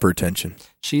it proper attention.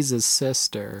 She's his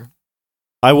sister.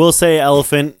 I will say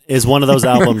Elephant is one of those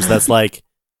albums that's like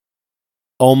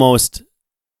almost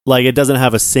like it doesn't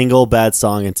have a single bad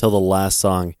song until the last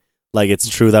song. Like It's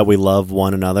True That We Love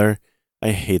One Another.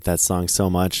 I hate that song so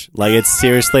much. Like it's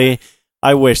seriously,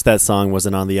 I wish that song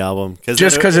wasn't on the album.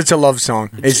 Just because it's a love song.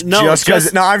 It's just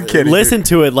because. No, I'm kidding. Listen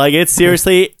to it. Like it's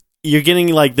seriously, you're getting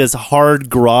like this hard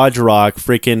garage rock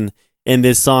freaking in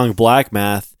this song Black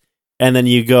Math, and then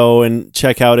you go and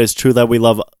check out It's True That We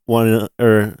Love One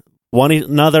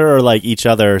Another or like each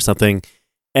other or something,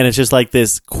 and it's just like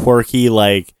this quirky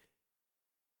like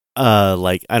I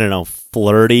don't know,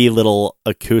 flirty little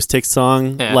acoustic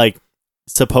song, Yeah. like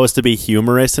supposed to be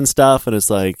humorous and stuff, and it's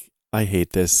like I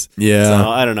hate this. Yeah. So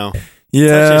I don't know.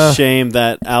 Yeah. Such a shame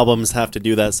that albums have to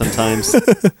do that sometimes.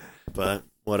 But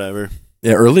whatever.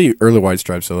 Yeah, early White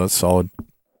Stripes, so that's solid.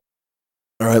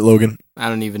 All right, Logan. I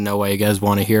don't even know why you guys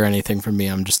want to hear anything from me.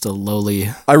 I'm just a lowly.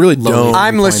 I really Logan. don't.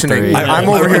 I'm listening. 3.3. I'm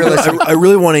over here listening. I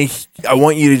really want to. I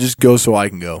want you to just go so I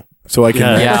can go. So I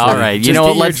can. Yeah, all right. You Just know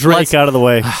get what? your Drake out of the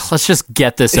way. Let's just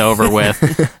get this over with.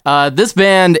 This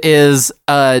band is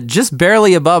just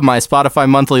barely above my Spotify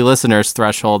monthly listeners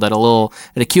threshold at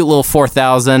a cute little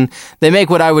 4,000. They make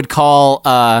what I would call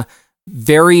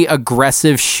very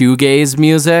aggressive shoegaze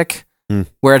music,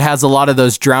 where it has a lot of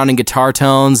those drowning guitar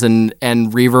tones and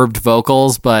reverbed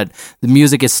vocals, but the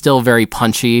music is still very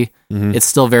punchy. It's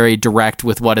still very direct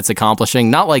with what it's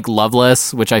accomplishing. Not like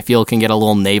Loveless, which I feel can get a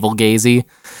little navel-gazy.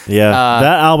 Yeah.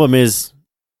 That album it's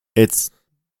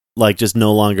like just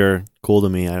no longer cool to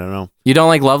me. I don't know. You don't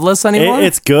like Loveless anymore?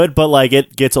 It's good, but like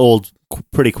it gets old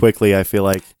pretty quickly, I feel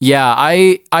like. Yeah,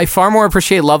 I far more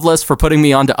appreciate Loveless for putting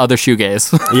me onto other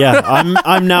shoegaze. Yeah,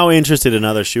 I'm now interested in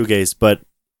other shoegaze, but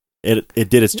it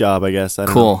did its job, I guess. I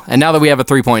don't know. Cool. And now that we have a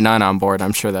 3.9 on board,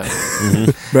 I'm sure that.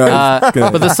 Right.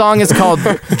 But the song is called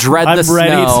Dread the I'm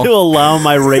ready Snow. to allow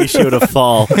my ratio to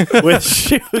fall with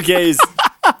shoegaze.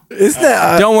 Isn't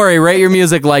that? Don't worry, rate your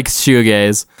music like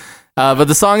shoegaze. But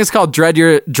the song is called Dread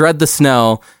the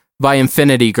Snow by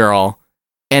Infinity Girl.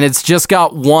 And it's just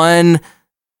got one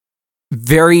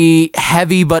very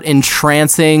heavy but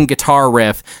entrancing guitar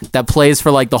riff that plays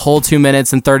for like the whole 2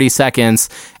 minutes and 30 seconds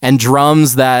and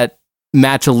drums that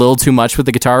match a little too much with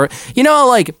the guitar. You know,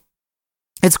 like,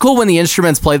 it's cool when the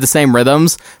instruments play the same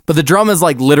rhythms, but the drum is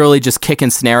like literally just kick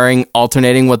and snaring,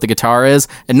 alternating what the guitar is.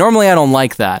 And normally I don't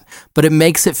like that, but it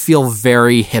makes it feel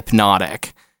very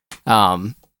hypnotic.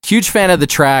 Huge fan of the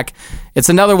track. It's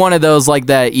another one of those like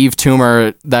that Eve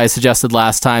Toomer that I suggested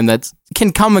last time that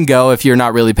can come and go if you're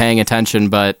not really paying attention,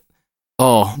 but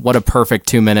oh, what a perfect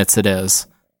 2 minutes it is.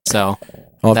 So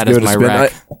that is my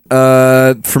rec.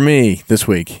 For me this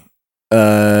week,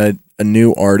 a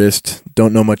new artist,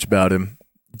 don't know much about him.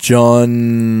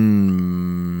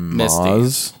 John Misty.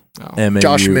 Maz. Oh.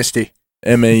 Josh Misty.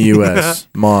 Maus.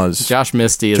 Maz. Josh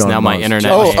Misty is John now my Maz.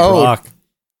 internet Oh, name. oh. Rock.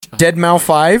 Dead Mal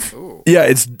 5? Yeah,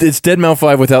 it's Dead Mal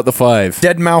 5 without the 5.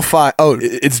 Dead Mal 5. Oh,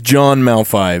 It's John Mal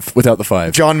 5 without the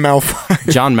 5. John Mal 5.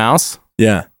 John Mouse?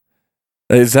 Yeah.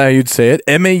 Is that how you'd say it?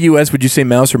 Maus, would you say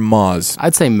mouse or Maz?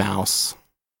 I'd say Mouse.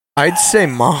 I'd say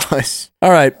Moss.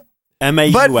 All right.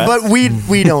 MAUS. But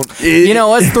we don't. You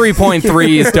know, us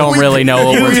 3.3s don't really know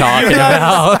what we're talking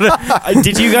about.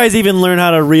 Did you guys even learn how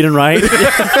to read and write? Come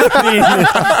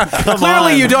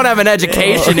Clearly, on. you don't have an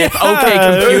education if OK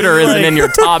Computer isn't in your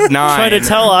top 9. Trying to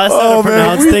tell us how to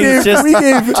pronounce things.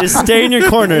 Just stay in your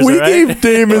corners, We all right? gave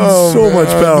Damon so much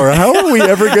power. How are we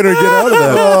ever going to get out of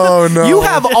that? Oh, no. You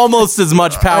have almost as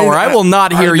much power. I will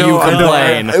not hear you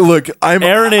complain. Look, I'm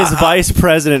Aaron is vice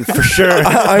president for sure.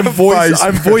 I'm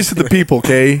voice of the people,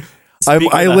 okay? I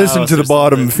Speaker of the listen House to the or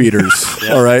bottom something. feeders.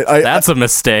 All right, That's a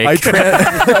mistake.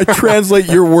 I translate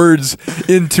your words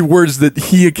into words that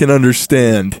he can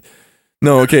understand.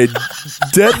 No, okay.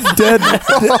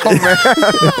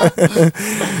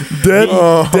 Dead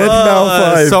Mal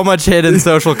 5. So much hidden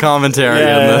social commentary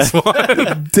in this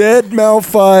one. Dead Mal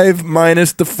 5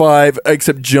 minus the 5,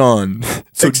 except John.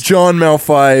 So John Mal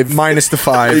 5 minus the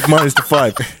 5. minus the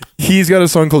 5. He's got a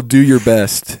song called "Do Your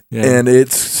Best," and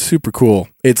it's super cool.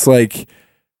 It's like,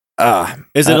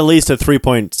 Is it at least a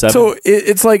 3.7? so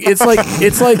it's like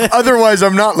Otherwise,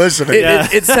 I'm not listening.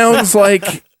 it sounds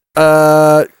like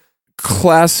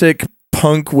classic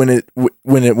punk when it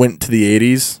went to the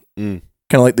 80s, kind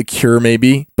of like The Cure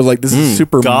maybe, but like this is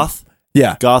super goth?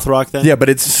 Yeah, Goth rock then? yeah, but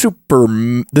it's super.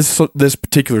 This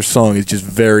particular song is just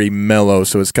very mellow,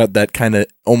 so it's got that kind of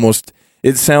almost.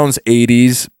 It sounds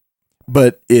 80s,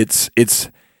 but it's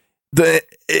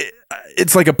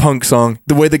like a punk song.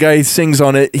 The way the guy sings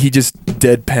on it, he just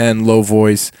deadpan, low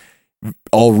voice,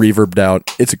 all reverbed out.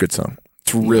 It's a good song.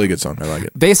 It's a really good song. I like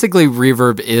it. Basically,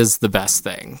 reverb is the best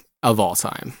thing of all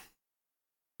time.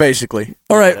 Basically.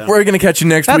 All right, we're gonna catch you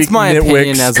next That's week. my Nitwicks.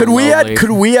 opinion as Could a we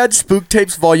lowly. add Spook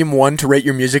Tapes Volume 1 to rate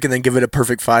your music and then give it a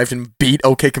perfect 5 and beat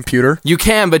OK Computer? You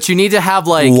can, but you need to have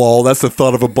like Lol, that's the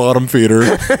thought of a bottom feeder.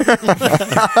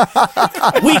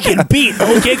 We can beat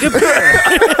OK Computer.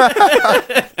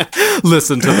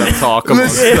 listen to them talk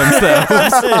amongst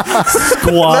themselves.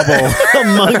 Squabble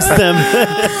amongst them.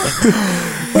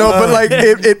 No, but like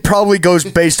it probably goes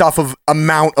based off of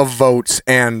amount of votes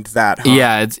and that. Huh?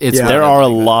 Yeah, it's Yeah. There really are a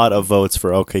like that. lot of votes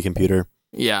for OK Computer.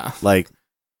 Yeah, Like,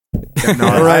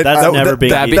 All right, that's never been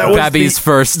Babby, that was Babby's the-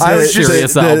 first I was just-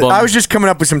 serious the- album. I was just coming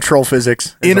up with some troll physics.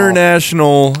 is all.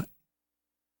 International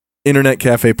Internet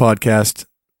Cafe Podcast.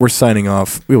 We're signing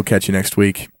off. We will catch you next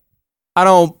week. I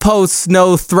don't post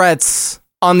no threats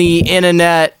on the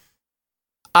internet.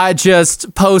 I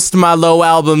just post my low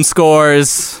album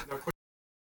scores.